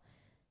idag.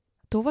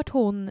 Då var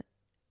hon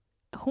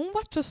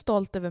var så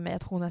stolt över mig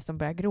att hon nästan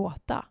började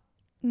gråta.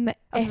 Nej.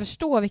 Alltså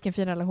förstå vilken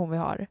fin relation vi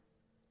har.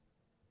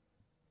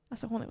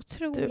 Alltså hon är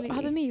otrolig. Du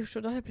hade mig gjort så,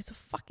 då hade jag blivit så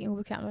fucking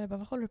obekväm. Jag bara,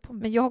 vad håller du på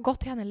med? Men jag har gått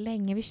till henne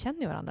länge, vi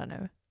känner ju varandra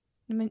nu.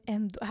 Nej, men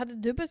ändå, hade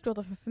du börjat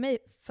gråta för mig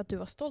för att du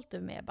var stolt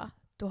över mig, Ebba,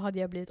 då hade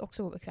jag blivit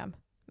också obekväm.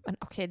 Men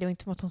okej, det var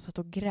inte som att hon satt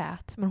och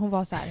grät. Men hon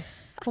var så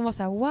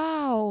här,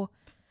 wow,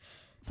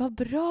 vad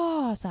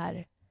bra så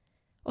här.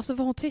 Och så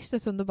var hon tyst en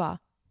stund och bara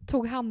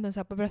tog handen så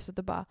här på bröstet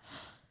och bara,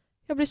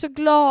 jag blir så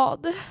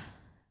glad.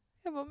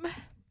 Jag bara, men,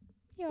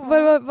 ja.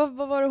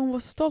 Vad var det hon var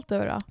så stolt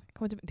över då? Jag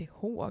kommer inte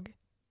ihåg.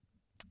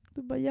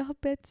 Du bara, jag har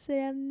bett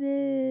säga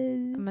nej.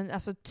 Men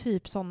alltså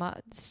typ sådana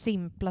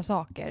simpla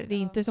saker. Det är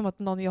inte som att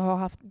jag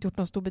har gjort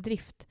någon stor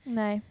bedrift.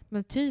 Nej.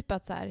 Men typ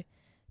att så här,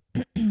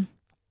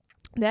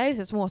 det är ju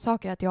så små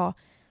saker att jag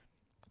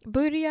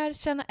börjar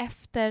känna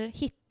efter,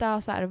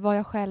 hitta så här, vad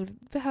jag själv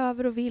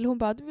behöver och vill. Hon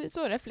bara, du är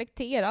så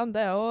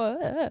reflekterande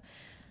och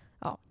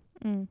ja.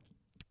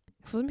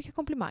 Jag får så mycket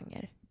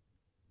komplimanger.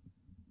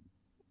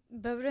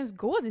 Behöver du ens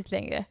gå dit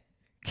längre?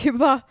 Gud,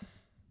 bara,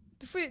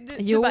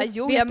 du bara,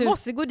 jag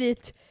måste gå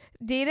dit.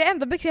 Det är det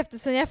enda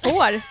bekräftelsen jag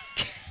får.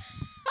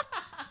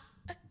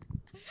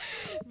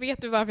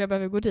 Vet du varför jag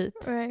behöver gå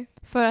dit? Nej.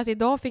 För att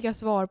idag fick jag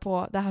svar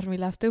på det här som vi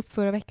läste upp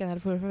förra veckan eller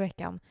förra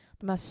veckan.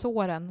 De här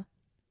såren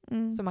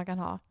som man kan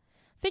ha.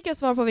 Fick jag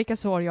svar på vilka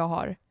sår jag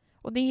har.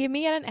 Och det är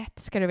mer än 1,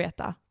 ska du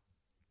veta.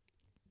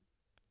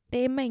 Det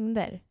är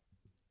mängder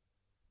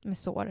med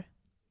sår.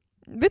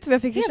 Vet du vad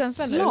jag fick en Helt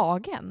känsla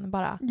slagen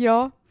bara.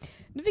 Ja.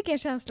 Nu fick jag en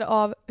känsla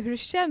av hur det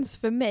känns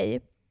för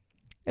mig,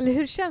 eller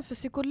hur det känns för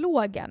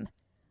psykologen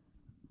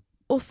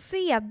att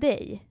se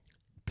dig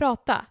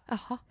prata.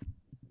 Aha.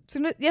 Så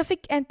nu, jag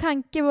fick en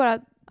tanke bara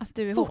att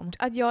du är fort hon.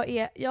 att jag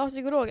är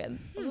psykologen.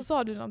 Och så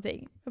sa du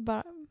någonting. Jag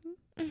bara,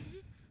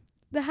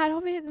 det här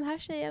har vi den här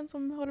tjejen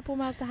som håller på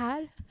med allt det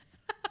här.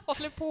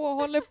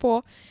 håller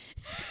på.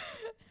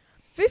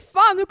 Fy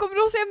fan, hur kommer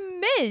du att se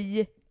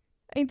mig?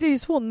 Inte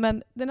just hon,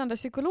 men den andra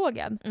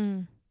psykologen.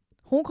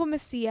 Hon kommer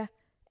se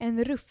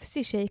en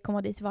rufsig tjej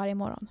komma dit varje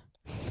morgon.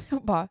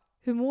 Jag bara,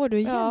 hur mår du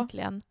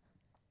egentligen?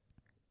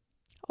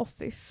 Åh,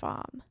 fy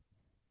fan.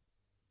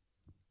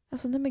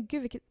 Alltså nej men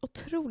gud, vilket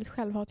otroligt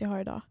självhat jag har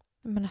idag.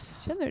 Men alltså,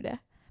 känner du det?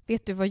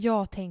 Vet du vad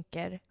jag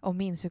tänker om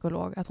min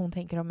psykolog, att hon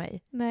tänker om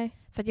mig? Nej.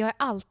 För att jag är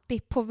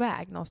alltid på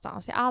väg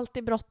någonstans. Jag är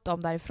alltid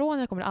bråttom därifrån.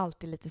 Jag kommer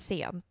alltid lite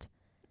sent.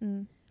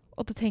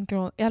 Och då tänker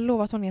hon, jag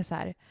lovar att hon är så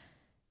här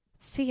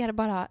ser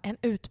bara en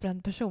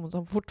utbränd person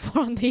som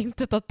fortfarande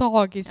inte tar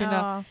tag i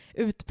sina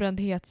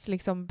utbrändhets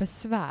liksom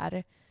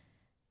besvär.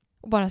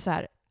 Och bara så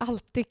här,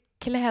 alltid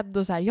klädd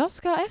och så här, jag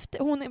ska efter,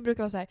 hon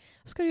brukar vara så här,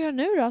 vad ska du göra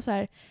nu då? Så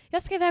här,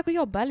 jag ska iväg och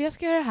jobba eller jag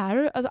ska göra det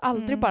här. Alltså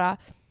aldrig bara,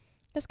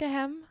 jag ska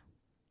hem.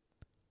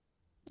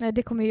 Nej,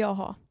 det kommer jag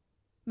ha.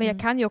 Men jag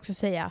kan ju också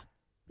säga,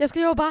 jag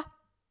ska jobba.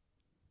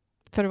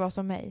 För att vara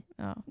som mig.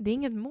 Ja. Det är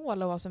inget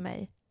mål att vara som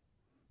mig.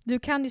 Du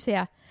kan ju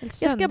säga, jag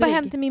ska bara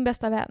hem till min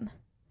bästa vän.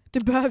 Du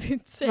behöver ju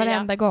inte säga.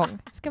 Varenda gång.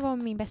 Ska vara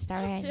min bästa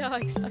vän. Ja,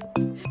 exakt.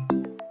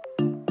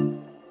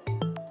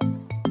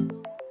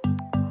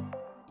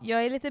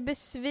 Jag är lite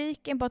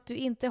besviken på att du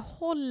inte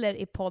håller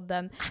i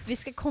podden. Vi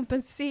ska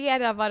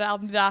kompensera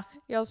varandra.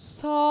 Jag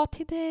sa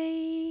till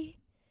dig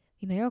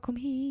innan jag kom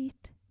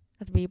hit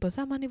att vi är på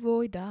samma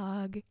nivå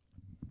idag.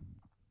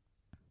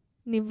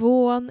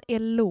 Nivån är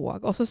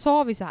låg. Och så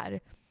sa vi så här,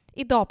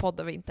 idag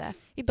poddar vi inte.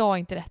 Idag är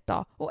inte rätt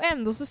dag. Och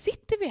ändå så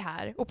sitter vi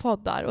här och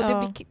poddar.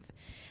 Och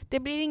det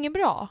blir inget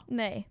bra.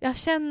 Nej. Jag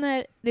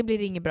känner, det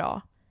blir inget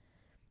bra.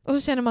 Och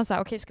så känner man så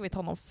här, okej, ska vi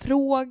ta någon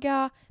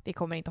fråga? Vi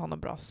kommer inte ha någon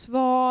bra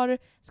svar.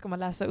 Ska man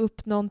läsa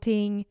upp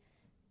någonting?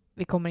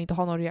 Vi kommer inte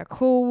ha någon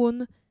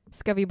reaktion.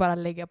 Ska vi bara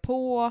lägga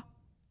på?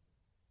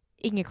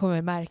 Ingen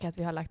kommer märka att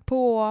vi har lagt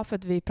på, för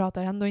att vi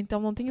pratar ändå inte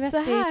om någonting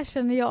vettigt. Så här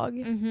känner jag.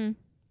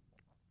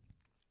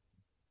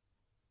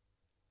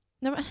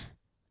 Nej, men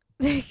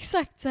det är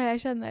exakt så här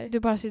jag känner. du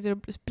bara sitter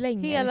och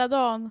splänger. Hela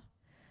dagen.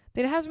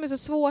 Det är det här som är så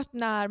svårt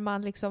när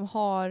man liksom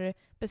har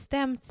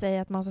bestämt sig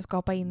att man ska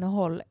skapa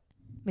innehåll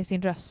med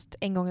sin röst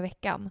en gång i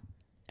veckan.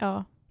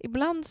 Ja.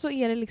 Ibland så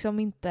är det liksom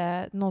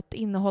inte något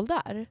innehåll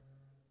där.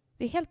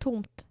 Det är helt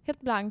tomt,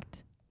 helt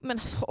blankt. Men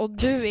alltså, och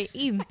du är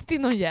inte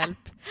till någon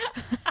hjälp.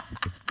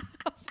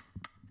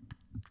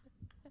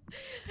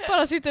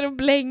 Bara sitter och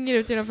blänger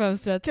ut genom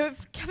fönstret.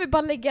 Kan vi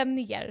bara lägga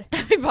ner?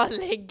 Kan vi bara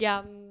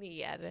lägga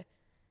ner?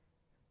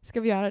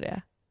 Ska vi göra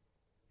det?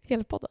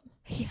 Hela podden?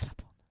 Hela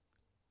podden.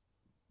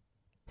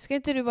 Ska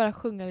inte du bara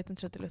sjunga en liten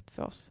trudelutt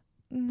för oss?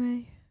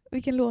 Nej.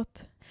 Vilken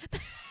låt?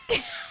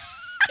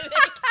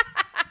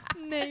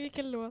 Nej,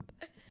 vilken låt?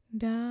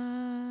 Da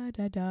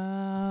da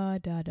da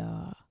da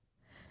da.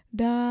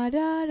 Da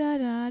da da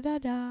da da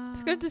da.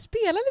 Ska du inte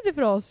spela lite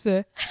för oss?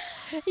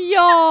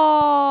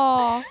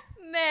 Ja!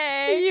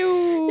 Nej!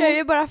 Jo! Jag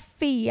gör bara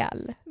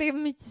fel. Det är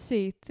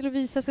mysigt.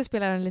 Lovisa ska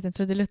spela en liten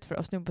trudelutt för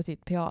oss nu på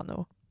sitt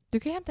piano. Du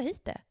kan ju hämta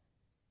hit det.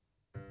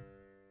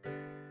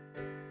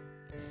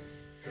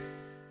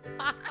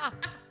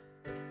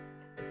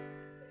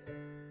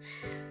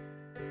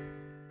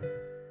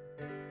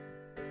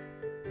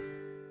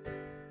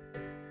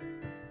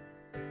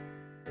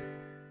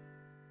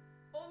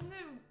 Och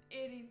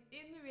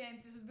nu är jag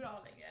inte så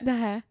bra längre. Det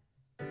här.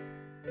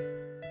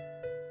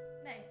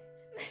 Nej.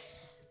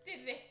 Det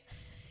är rätt.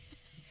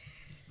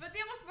 Men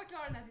jag måste bara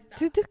klara den här sista.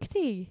 Du är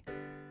duktig.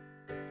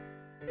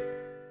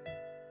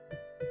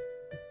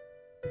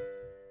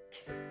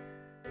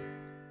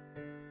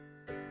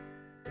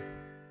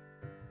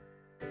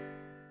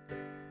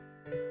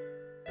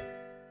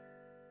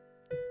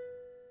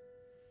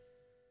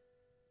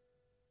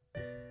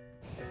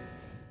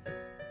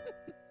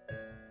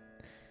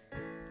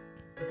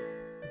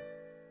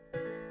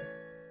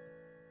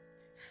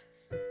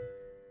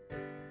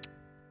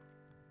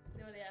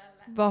 Det var det jag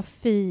lärde. Vad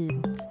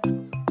fint.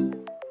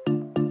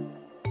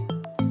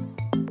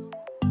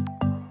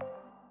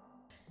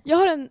 Jag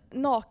har en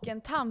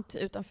naken tant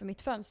utanför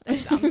mitt fönster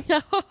ibland.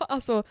 Ja,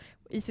 alltså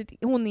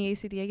hon är i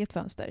sitt eget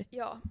fönster.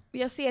 Ja, och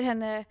jag ser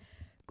henne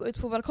gå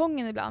ut på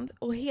balkongen ibland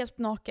och helt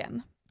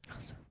naken.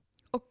 Alltså.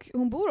 Och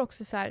hon bor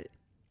också så här,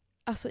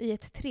 alltså i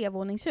ett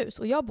 3-våningshus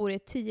och jag bor i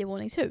ett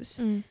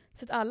 10-våningshus.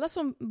 Så att alla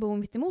som bor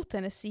mitt emot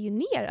henne ser ju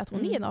ner att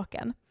hon är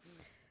naken.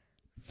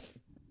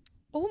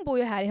 Och hon bor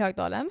ju här i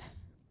Högdalen,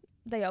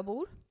 där jag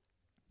bor.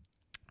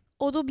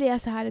 Och då blir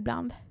jag så här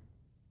ibland.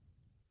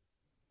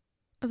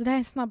 Alltså det här är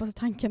den snabbaste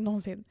tanken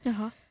någonsin.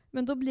 Jaha.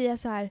 Men då blir jag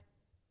så här.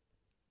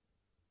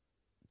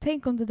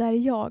 Tänk om det där är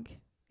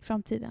jag i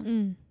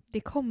framtiden.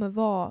 Det kommer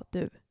vara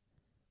du.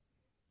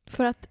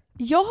 För att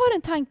jag har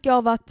en tanke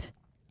av att,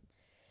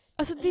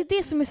 alltså det är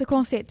det som är så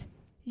konstigt.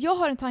 Jag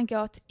har en tanke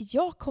av att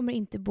jag kommer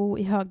inte bo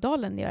i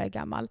Högdalen när jag är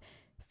gammal.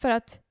 För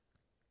att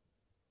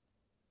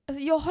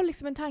alltså jag har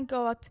liksom en tanke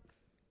av att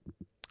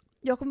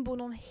jag kommer bo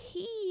någon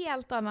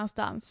helt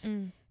annanstans.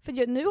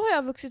 För nu har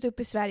jag vuxit upp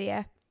i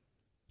Sverige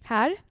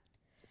här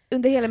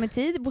under hela min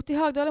tid. Bott i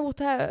Högdalen, bott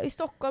här i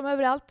Stockholm,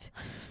 överallt.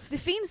 Det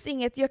finns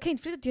inget, jag kan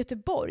inte flytta till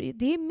Göteborg.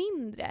 Det är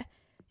mindre.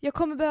 Jag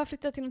kommer behöva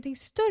flytta till någonting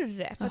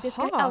större för att jag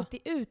ska alltid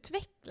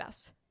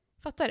utvecklas.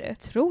 Fattar du?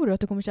 Tror du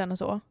att du kommer känna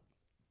så?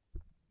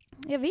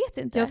 Jag vet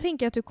inte. Jag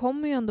tänker att du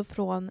kommer ju ändå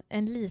från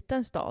en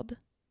liten stad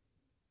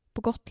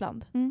på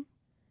Gotland.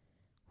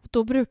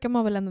 Då brukar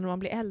man väl ändå när man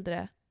blir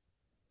äldre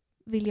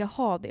vilja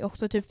ha det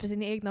också typ för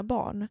sina egna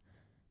barn.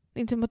 Det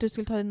är inte som att du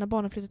skulle ta dina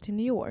barn och flytta till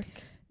New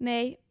York.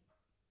 Nej,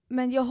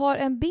 men jag har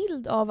en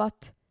bild av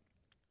att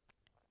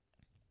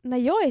när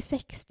jag är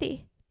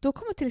 60, då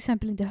kommer till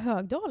exempel inte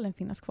Högdalen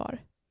finnas kvar.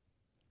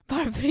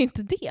 Varför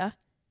inte det?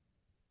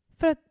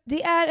 För att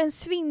det är en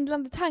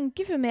svindlande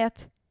tanke för mig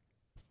att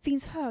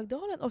finns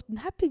Högdalen och den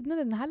här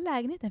byggnaden, den här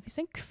lägenheten, finns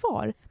den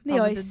kvar när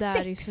jag är 60? Det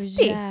där är ju så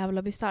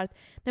jävla bisarrt.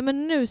 Nej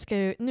men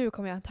nu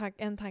kommer jag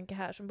en tanke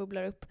här som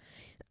bubblar upp.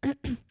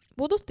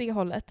 Både åt det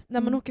hållet,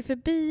 när man åker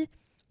förbi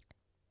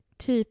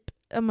typ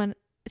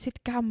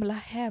sitt gamla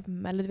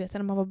hem, eller du vet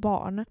när man var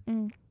barn.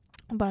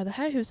 Och bara det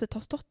här huset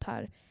har stått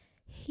här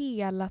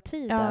hela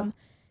tiden.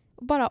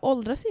 Och bara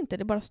åldras inte,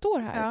 det bara står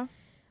här. Ja.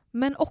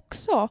 Men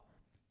också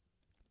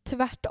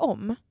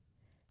tvärtom.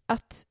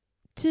 Att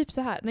typ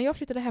så här, när jag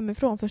flyttade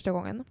hemifrån första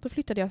gången, då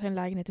flyttade jag till en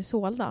lägenhet i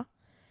Solna.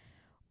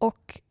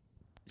 Och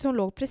som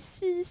låg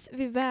precis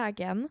vid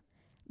vägen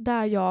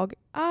där jag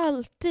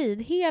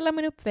alltid, hela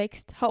min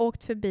uppväxt, har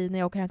åkt förbi när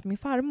jag åker hem till min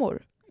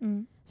farmor.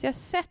 Så jag har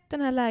sett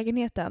den här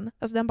lägenheten,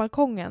 alltså den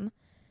balkongen,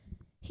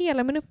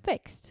 hela min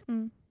uppväxt.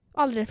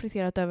 Aldrig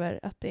reflekterat över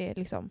att det är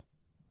liksom,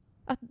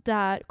 att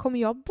där kommer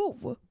jag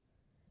bo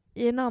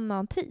i en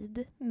annan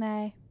tid.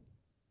 Nej,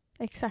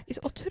 exakt. Det är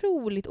så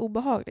otroligt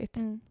obehagligt.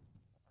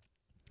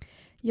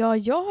 Ja,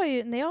 jag har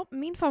ju,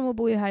 min farmor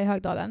bor ju här i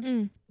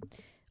Högdalen.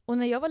 Och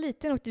när jag var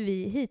liten åkte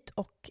vi hit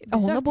och besökte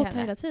hon har bott henne.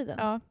 här hela tiden.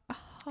 Ja.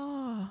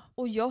 Aha.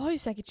 Och jag har ju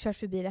säkert kört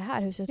förbi det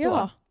här huset Ja.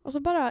 då. Och så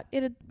bara,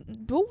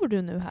 bor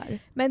du nu här?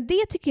 Men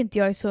det tycker inte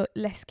jag är så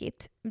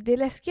läskigt. Det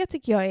läskiga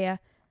tycker jag är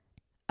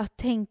att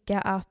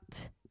tänka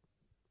att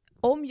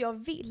om jag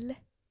vill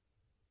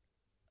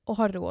och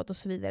har råd och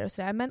så vidare och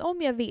sådär, men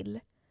om jag vill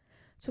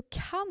så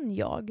kan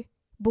jag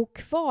bo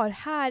kvar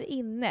här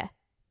inne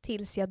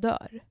tills jag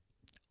dör.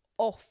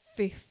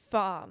 Fy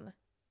fan.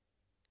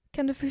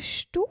 Kan du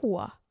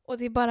förstå? Och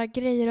det är bara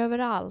grejer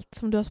överallt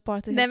som du har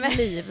sparat i ditt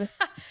liv.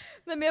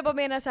 Nej, men jag bara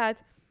menar så här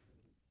att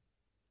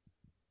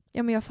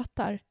ja, men jag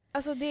fattar.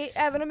 alltså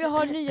även om jag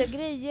har nya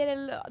grejer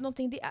eller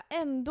någonting, det är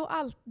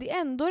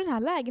ändå den här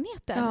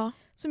lägenheten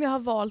som jag har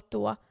valt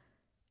då.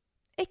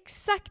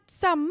 Exakt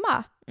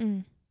samma.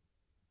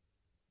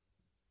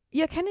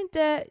 Jag kan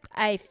inte...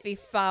 Nej, fy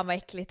fan vad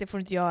äckligt. Det får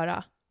du inte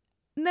göra.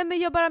 Nej, men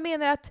jag bara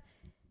menar att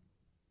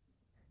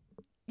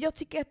jag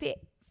tycker att det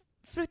är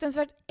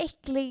fruktansvärt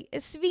äcklig,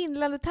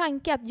 svindlande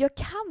tanke att jag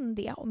kan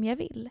det om jag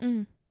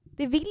vill.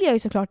 Det vill jag ju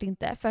såklart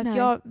inte, för att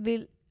jag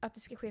vill att det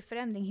ska ske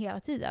förändring hela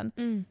tiden.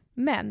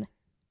 Men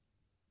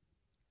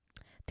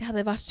det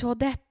hade varit så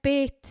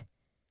deppigt.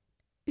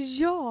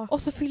 ja.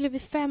 Och så fyller vi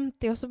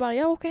 50 och så bara,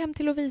 jag åker hem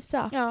till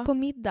Lovisa på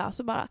middag.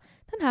 Så bara,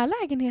 den här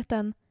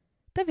lägenheten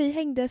där vi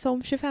hängde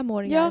som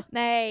 25-åringar. Ja.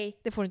 Nej,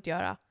 det får du inte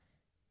göra.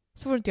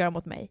 Så får du inte göra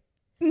mot mig.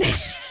 Nej.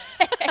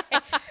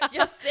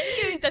 Jag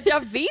säger ju inte att jag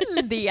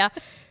vill det.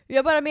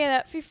 Jag bara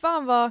menar, fy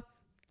fan vad...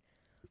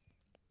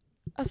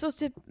 Alltså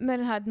typ med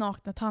den här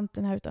nakna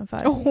tanten här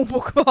utanför. Hon bor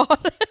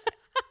kvar.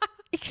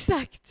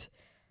 Exakt.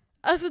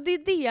 Alltså det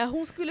är det.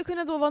 Hon skulle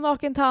kunna då vara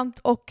naken tant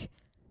och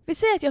vi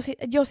säger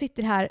att jag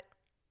sitter här.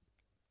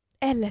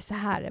 Eller så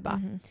här är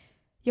bara.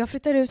 Jag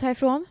flyttar ut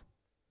härifrån.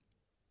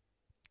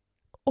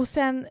 Och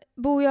sen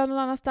bor jag någon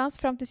annanstans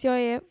fram tills jag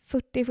är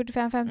 40,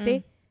 45,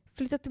 50.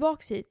 Flyttar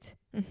tillbaks hit.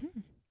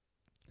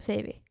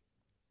 Säger vi.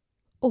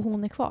 Och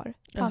hon är kvar,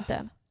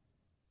 tanten.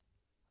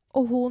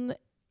 Och hon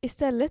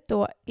istället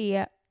då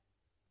är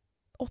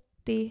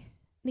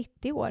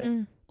 80-90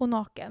 år och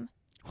naken.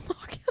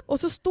 Och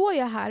så står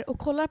jag här och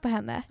kollar på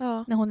henne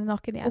när hon är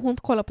naken igen. Och hon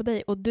kollar på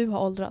dig och du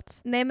har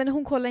åldrats. Nej, men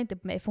hon kollar inte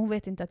på mig för hon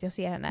vet inte att jag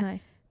ser henne.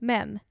 Nej.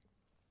 Men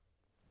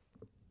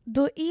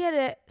då är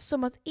det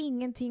som att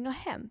ingenting har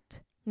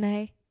hänt.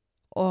 Nej.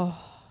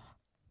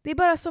 Det är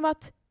bara som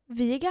att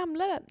vi är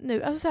gamla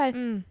nu. Alltså så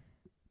här,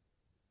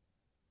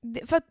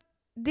 för att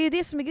det är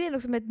det som är grejen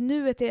också med att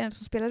nuet är det enda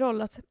som spelar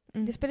roll. Att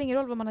det spelar ingen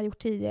roll vad man har gjort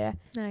tidigare.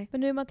 Nej.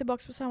 Men nu är man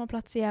tillbaka på samma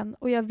plats igen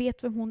och jag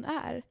vet vem hon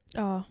är.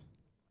 Ja.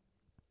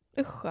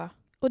 Uscha.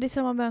 Och det är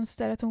samma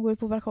mönster att hon går ut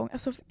på balkong.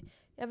 Alltså,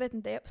 jag vet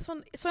inte.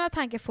 Sådana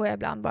tankar får jag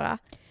ibland bara.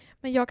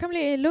 Men jag kan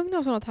bli lugn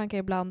av sådana tankar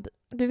ibland.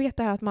 Du vet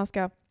det här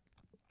att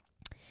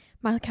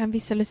man kan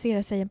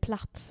visualisera sig en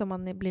plats som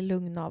man blir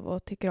lugn av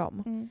och tycker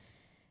om.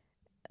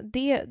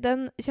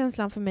 Den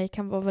känslan för mig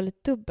kan vara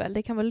väldigt dubbel.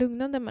 Det kan vara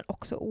lugnande men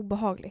också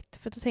obehagligt.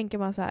 För då tänker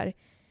man så här,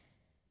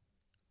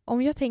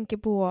 om jag tänker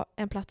på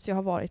en plats jag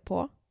har varit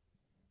på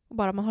och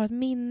bara man har ett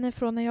minne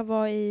från när jag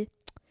var i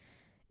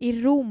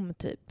Rom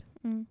typ.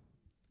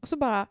 Och så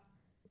bara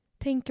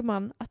tänker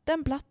man att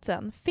den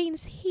platsen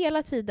finns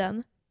hela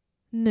tiden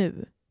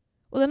nu.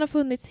 Och den har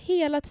funnits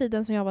hela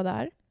tiden som jag var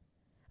där.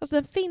 Alltså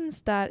den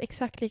finns där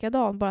exakt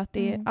likadan, bara att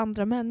det är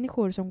andra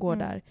människor som går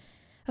där.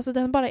 Alltså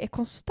den bara är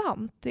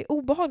konstant. Det är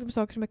obehagligt med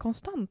saker som är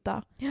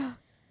konstanta. Ja.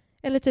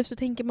 Eller typ så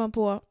tänker man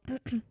på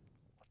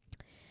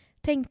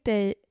tänk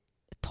dig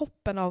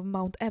toppen av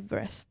Mount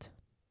Everest.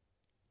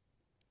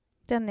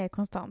 Den är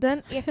konstant.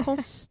 Den är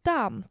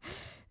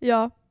konstant.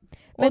 Ja.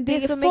 Men och det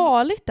är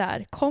farligt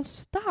där.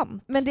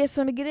 Konstant. Men det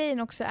som är grejen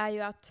också är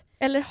ju att...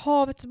 Eller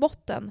havets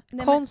botten.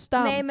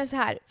 Konstant. Nej, men så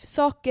här.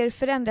 Saker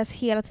förändras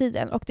hela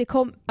tiden. Och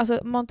alltså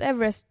Mount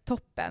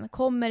Everest-toppen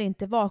kommer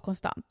inte vara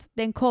konstant.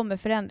 Den kommer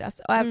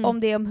förändras. Om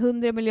det är om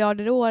 100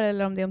 miljarder år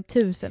eller om det är om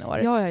 1000 år.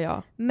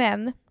 Ja.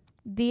 Men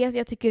det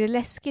jag tycker är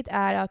läskigt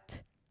är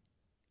att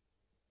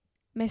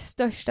med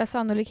största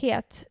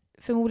sannolikhet,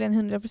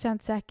 förmodligen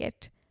 100%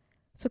 säkert,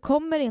 så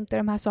kommer inte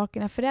de här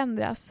sakerna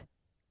förändras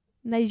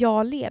när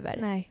jag lever.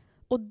 Nej.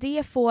 Och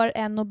det får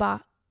en att bara,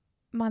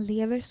 man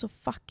lever så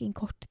fucking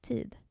kort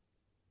tid.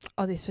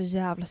 Ja, det är så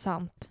jävla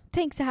sant.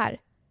 Tänk så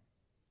här.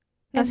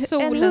 När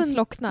solen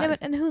slocknar. Nej, men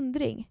en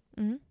 100.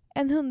 Mm.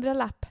 En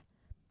 100-lapp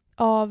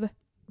av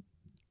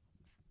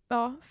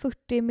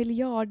 40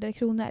 miljarder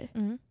kronor.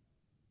 Mm.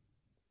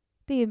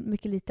 Det är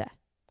mycket lite.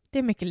 Det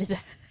är mycket lite.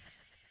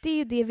 Det är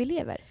ju det vi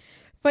lever.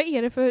 Vad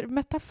är det för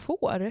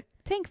metafor?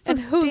 Tänk 40,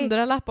 En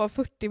 100-lapp av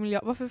 40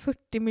 miljarder. Varför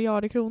 40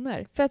 miljarder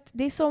kronor? För att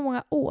det är så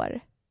många år,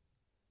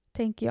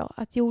 tänker jag,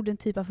 att jorden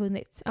typ har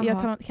funnits. Aha.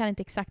 Jag kan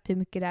inte exakt hur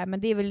mycket det är,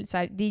 men det är väl så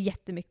här, det är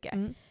jättemycket.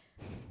 Mm.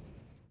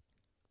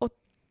 Och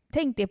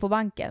tänk det på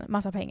banken,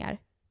 massa pengar.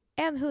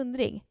 En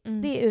 100,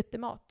 Mm. det är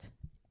utemat.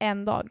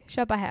 En dag,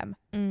 köpa hem.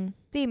 Mm.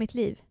 Det är mitt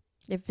liv.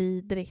 Det är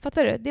vidrigt.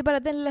 Fattar du? Det är bara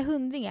den lilla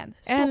 100.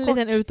 Så En kort,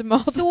 liten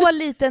utemat. så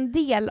liten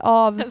del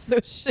av... En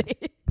sushi.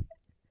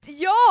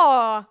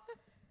 Ja!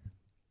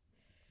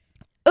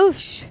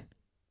 Usch!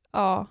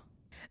 Ja.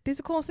 Det är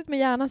så konstigt med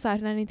hjärnan så här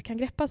när den inte kan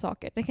greppa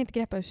saker. Den kan inte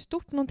greppa hur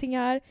stort någonting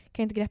är.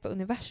 Kan inte greppa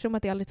universum,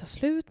 att det aldrig tar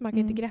slut. Man kan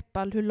inte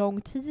greppa hur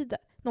lång tid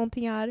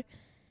någonting är.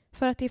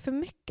 För att det är för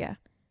mycket.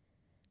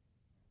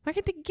 Man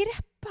kan inte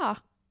greppa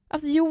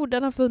att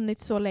jorden har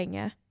funnits så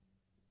länge.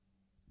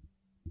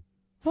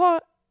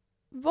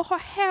 Vad har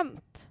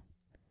hänt?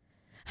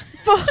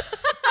 Vad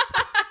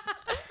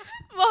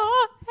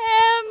har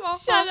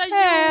hänt, kära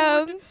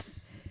jord?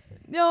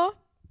 Ja.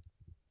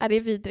 Det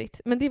är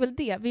vidrigt. Men det är väl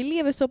det. Vi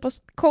lever så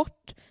pass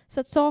kort så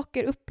att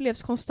saker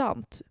upplevs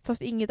konstant.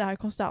 Fast inget är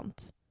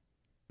konstant.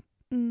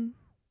 Mm.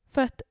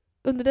 För att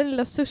under den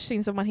lilla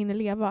sushin som man hinner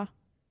leva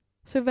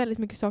så är väldigt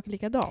mycket saker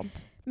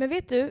likadant. Men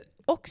vet du,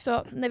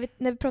 också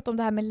när vi pratar om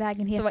det här med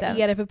lägenheten. Så vad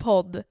är det för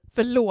podd?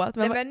 Förlåt.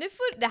 Men nu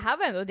det här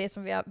var ändå det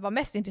som var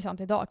mest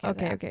intressant idag.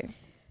 Okej.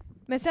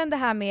 Men sen det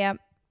här med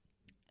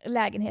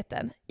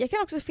lägenheten. Jag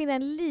kan också finna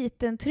en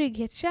liten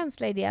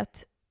trygghetskänsla i det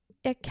att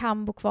jag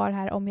kan bo kvar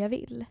här om jag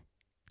vill.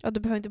 Ja, du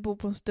behöver inte bo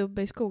på en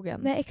stubbe i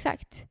skogen. Nej,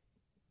 exakt.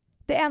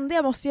 Det enda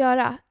jag måste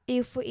göra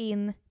är att få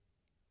in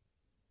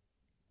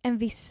en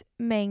viss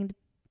mängd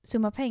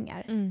summa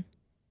pengar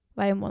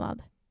varje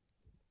månad.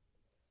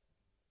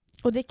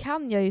 Och det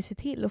kan jag ju se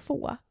till att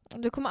få.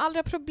 Du kommer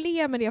aldrig ha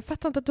problem med det. Jag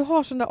fattar inte att du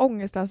har sån där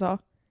ångest alltså.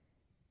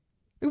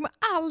 Du kommer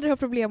aldrig ha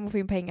problem att få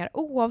in pengar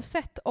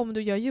oavsett om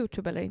du gör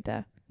YouTube eller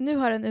inte. Nu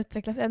har den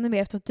utvecklats ännu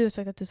mer efter att du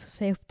sagt att du ska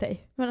säga upp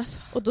dig. Men alltså,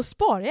 och då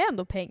sparar jag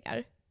ändå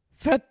pengar.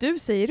 För att du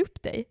säger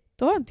upp dig.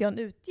 Då har inte jag en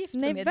utgift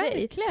som är dig.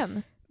 Nej,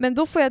 verkligen. Men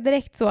då får jag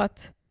direkt så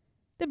att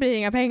det blir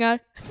inga pengar.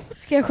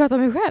 Ska jag sköta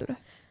mig själv?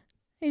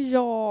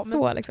 Ja, men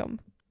så liksom.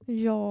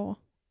 Ja.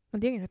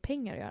 Men det har inga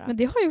pengar att göra. Men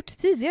det har jag gjort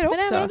tidigare också.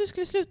 Men även om du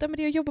skulle sluta med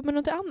det och jobba med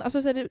något annat.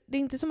 Alltså, så det är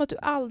inte som att du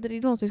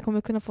aldrig någonsin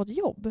kommer kunna få ett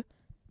jobb.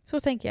 Så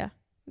tänker jag.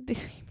 Det är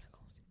så himla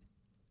konstigt.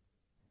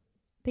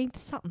 Det är inte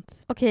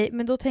sant. Okej,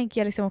 men då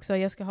tänker jag liksom också att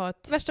jag ska ha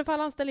ett... I värsta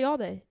fall anställer jag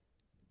dig.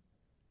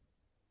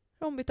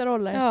 Ombytta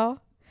roller. Ja.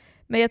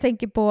 Men jag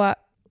tänker på...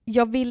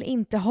 Jag vill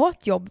inte ha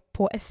ett jobb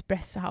på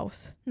Espresso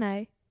House.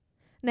 Nej.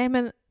 Nej,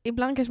 men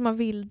ibland kanske man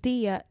vill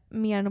det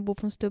mer än att bo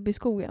på en stubb i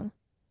skogen.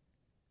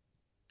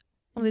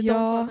 Om det är de två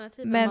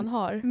alternativen man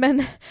har.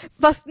 Men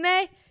fast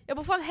nej, jag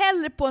bor fan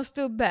hellre på en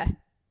stubbe.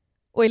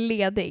 Och är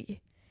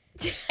ledig.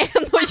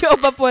 än att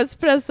jobba på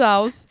Espresso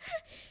House.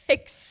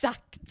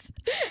 Exakt.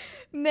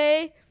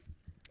 Nej,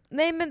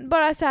 men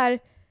bara så här.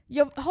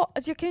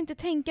 Jag kan inte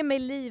tänka mig i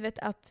livet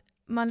att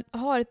man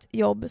har ett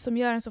jobb som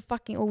gör en så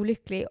fucking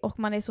olycklig och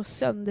man är så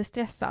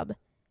sönderstressad.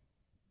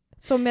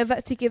 Som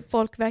jag tycker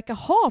folk verkar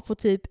ha på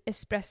typ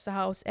Espresso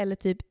House eller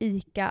typ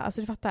Ica.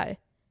 Alltså du fattar.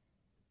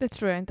 Det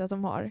tror jag inte att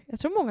de har. Jag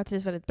tror många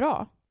trivs väldigt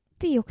bra.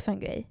 Det är också en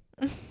grej.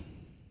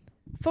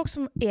 Folk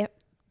som är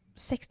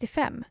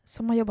 65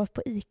 som har jobbat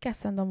på Ica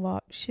sedan de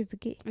var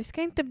 20. Vi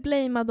ska inte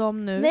blamea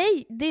dem nu.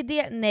 Nej,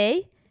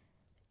 nej.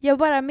 Jag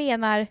bara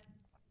menar...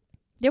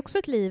 Det är också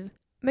ett liv.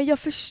 Men jag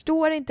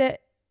förstår inte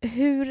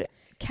hur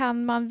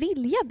kan man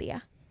vilja det?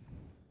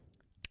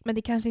 Men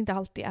det kanske inte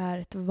alltid är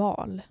ett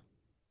val.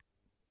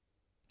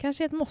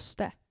 Kanske ett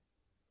måste.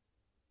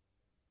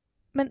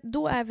 Men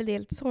då är väl det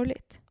lite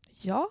sorgligt?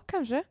 Ja,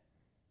 kanske.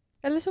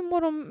 Eller så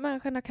mår de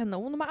människorna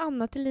kanon. De har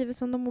annat i livet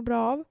som de mår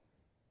bra av.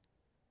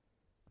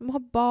 De har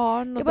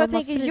barn och jag bara de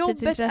har tänker,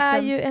 jobbet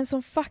är ju en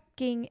sån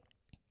fucking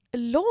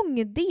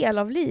lång del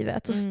av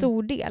livet och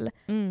stor del.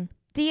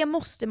 Det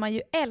måste man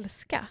ju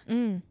älska.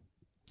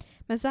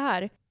 Men så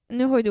här,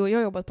 nu har ju du och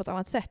jag jobbat på ett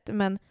annat sätt,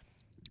 men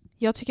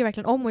jag tycker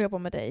verkligen om att jobba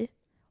med dig.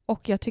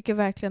 Och jag tycker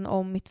verkligen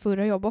om mitt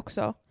förra jobb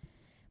också.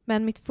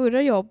 Men mitt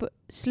förra jobb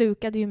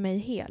slukade ju mig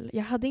hel.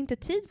 Jag hade inte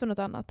tid för något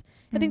annat.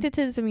 Jag hade inte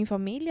tid för min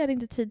familj. Jag hade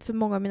inte tid för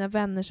många av mina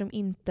vänner som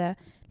inte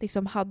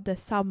liksom hade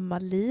samma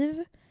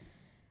liv.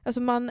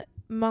 Alltså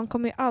man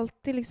kommer ju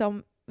alltid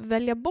liksom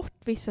välja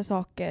bort vissa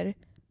saker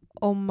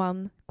om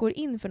man går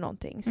in för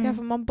någonting.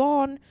 Skaffar man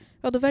barn,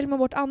 ja då väljer man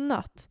bort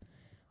annat.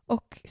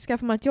 Och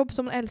skaffar man ett jobb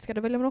som man älskar,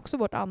 då väljer man också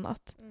bort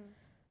annat.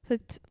 Så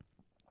att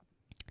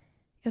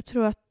jag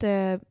tror att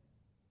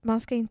man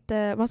ska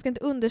inte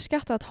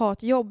underskatta att ha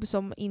ett jobb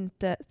som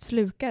inte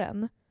slukar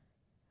en.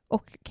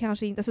 Och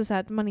kanske inte så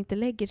här, att man inte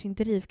lägger sin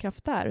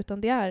drivkraft där,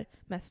 utan det är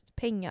mest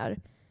pengar.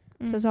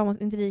 Sen så har man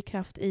en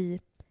drivkraft i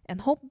en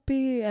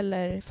hobby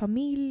eller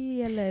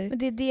familj. Eller... Men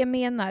det är det jag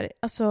menar.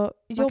 Alltså,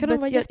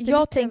 jobbet,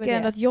 jag tänker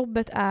ändå att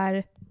jobbet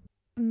är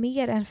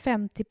mer än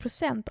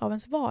 50% av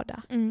ens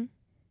vardag.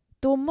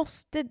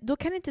 Då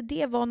kan inte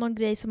det vara någon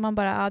grej som man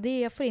bara,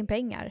 jag får in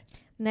pengar.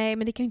 Nej,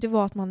 men det kan ju inte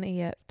vara att man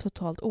är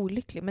totalt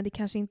olycklig. Men det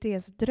kanske inte är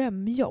ens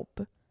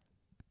drömjobb.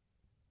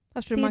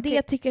 Det är det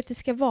jag tycker att det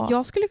ska vara.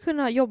 Jag skulle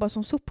kunna jobba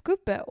som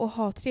sopgubbe och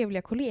ha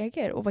trevliga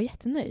kollegor och vara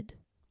jättenöjd.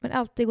 Men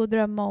alltid gå och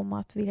drömma om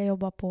att vilja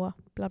jobba på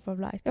bla bla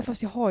bla istället. Ja,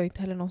 fast jag har ju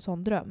inte heller någon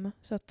sån dröm.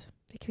 Så att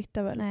det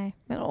kvittar väl. Nej,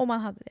 men om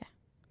man hade det.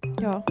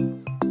 Ja.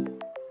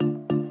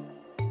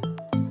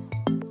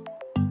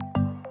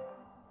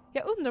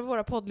 Jag undrar vad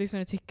våra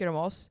poddlyssnare tycker om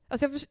oss.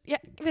 Alltså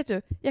vet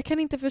du, jag kan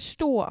inte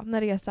förstå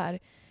när det är så här: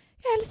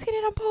 jag älskar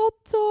eran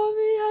podd och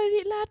ni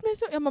har lärt mig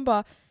så. Ja, man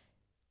bara,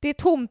 det är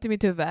tomt i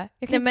mitt huvud.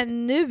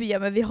 Men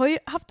vi har ju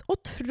haft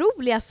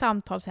otroliga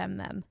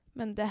samtalsämnen.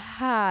 Men det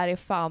här är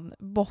fan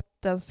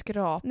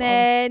bottenskrap.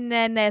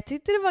 Nej. Jag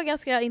tyckte det var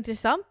ganska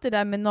intressant det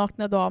där med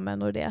nakna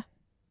damen och det.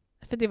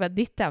 För det var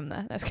ditt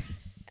ämne.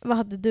 Vad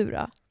hade du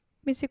då?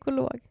 Min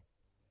psykolog.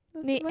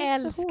 Ni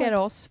älskar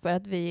oss för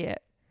att vi är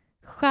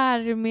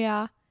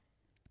skärmiga,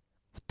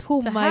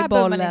 tomma i bollen. Så här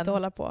behöver man inte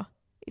hålla på.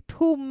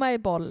 Tomma i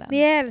bollen. Ni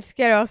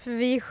älskar oss för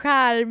vi är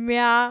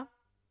skärmiga.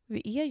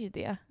 Vi är ju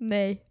det.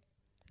 Nej.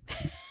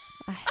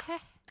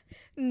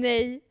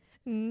 Nej.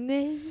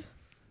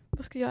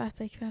 Vad ska jag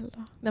äta ikväll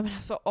då? Nej, men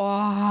alltså,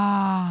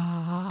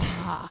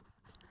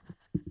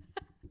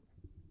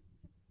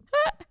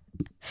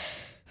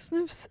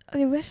 Snus.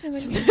 Jag känner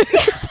mig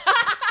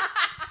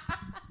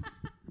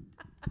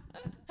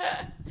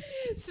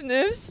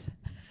Snus.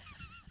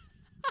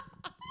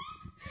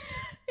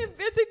 Jag vet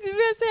inte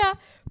vad jag säga.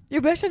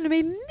 Jag börjar känna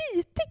mig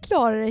lite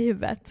klarare i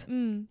huvudet.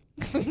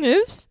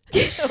 Snus.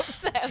 Och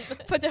sen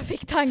för att jag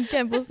fick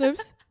tanken på snus.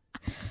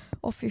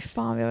 Fy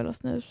fan, jag vill ha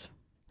snus.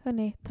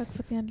 Hörrni, tack för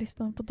att ni har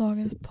lyssnat på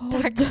dagens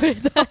podd. Tack för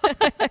idag.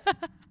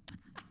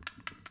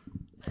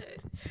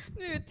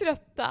 Nu är vi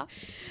trötta.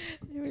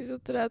 Nu är vi så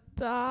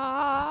trötta.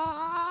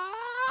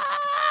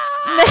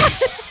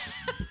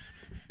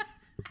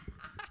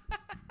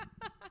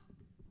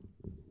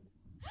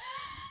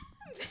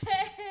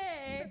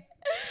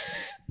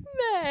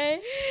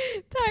 Nej.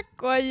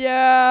 Tack och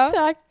adjö.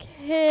 Tack,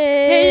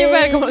 hej. Hej och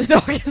välkommen till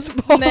dagens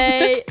podd.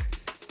 Nej.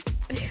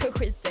 Jag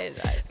skiter i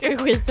det där. Ska vi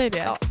skita i det?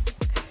 Ja.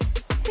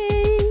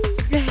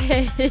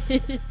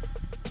 Hej.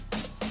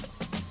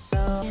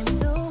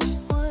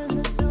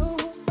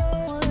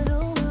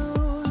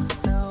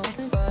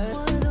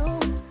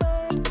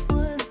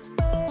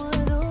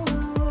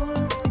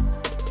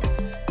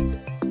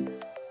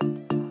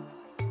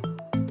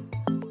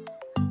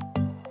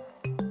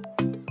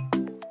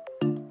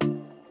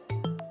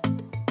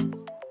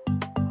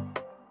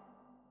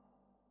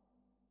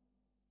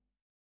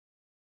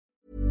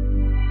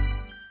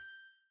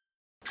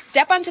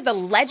 Step onto the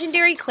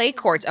legendary clay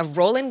courts of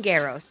Roland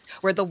Garros,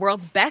 where the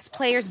world's best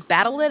players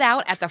battle it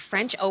out at the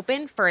French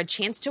Open for a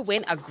chance to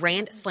win a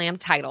Grand Slam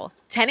title.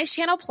 Tennis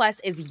Channel Plus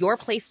is your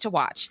place to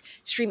watch.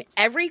 Stream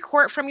every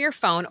court from your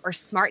phone or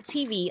smart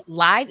TV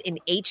live in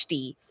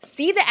HD.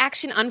 See the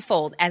action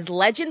unfold as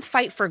legends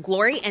fight for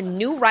glory and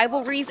new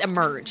rivalries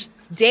emerge.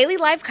 Daily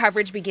live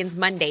coverage begins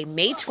Monday,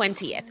 May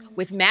 20th,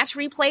 with match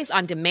replays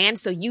on demand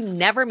so you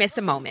never miss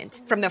a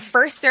moment. From the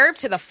first serve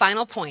to the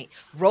final point,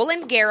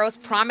 Roland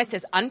Garros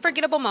promises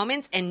unforgettable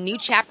moments and new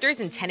chapters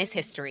in tennis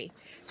history.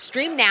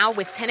 Stream now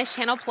with Tennis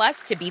Channel Plus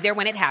to be there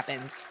when it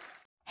happens.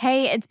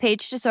 Hey, it's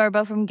Paige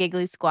DeSorbo from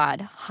Giggly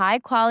Squad. High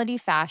quality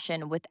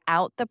fashion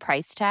without the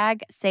price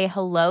tag. Say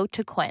hello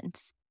to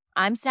Quince.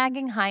 I'm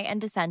snagging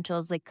high-end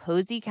essentials like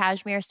cozy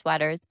cashmere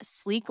sweaters,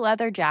 sleek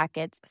leather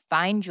jackets,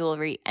 fine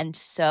jewelry, and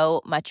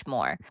so much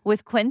more.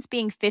 With Quince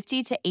being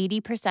 50 to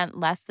 80%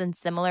 less than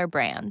similar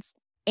brands.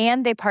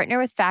 And they partner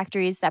with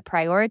factories that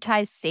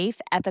prioritize safe,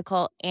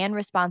 ethical, and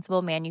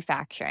responsible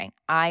manufacturing.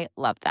 I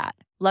love that.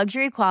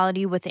 Luxury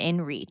quality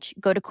within reach.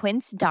 Go to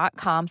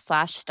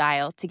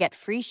quince.com/style to get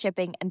free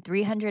shipping and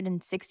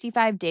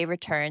 365-day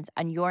returns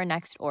on your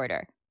next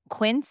order.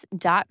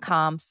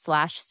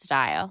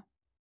 Quince.com/style.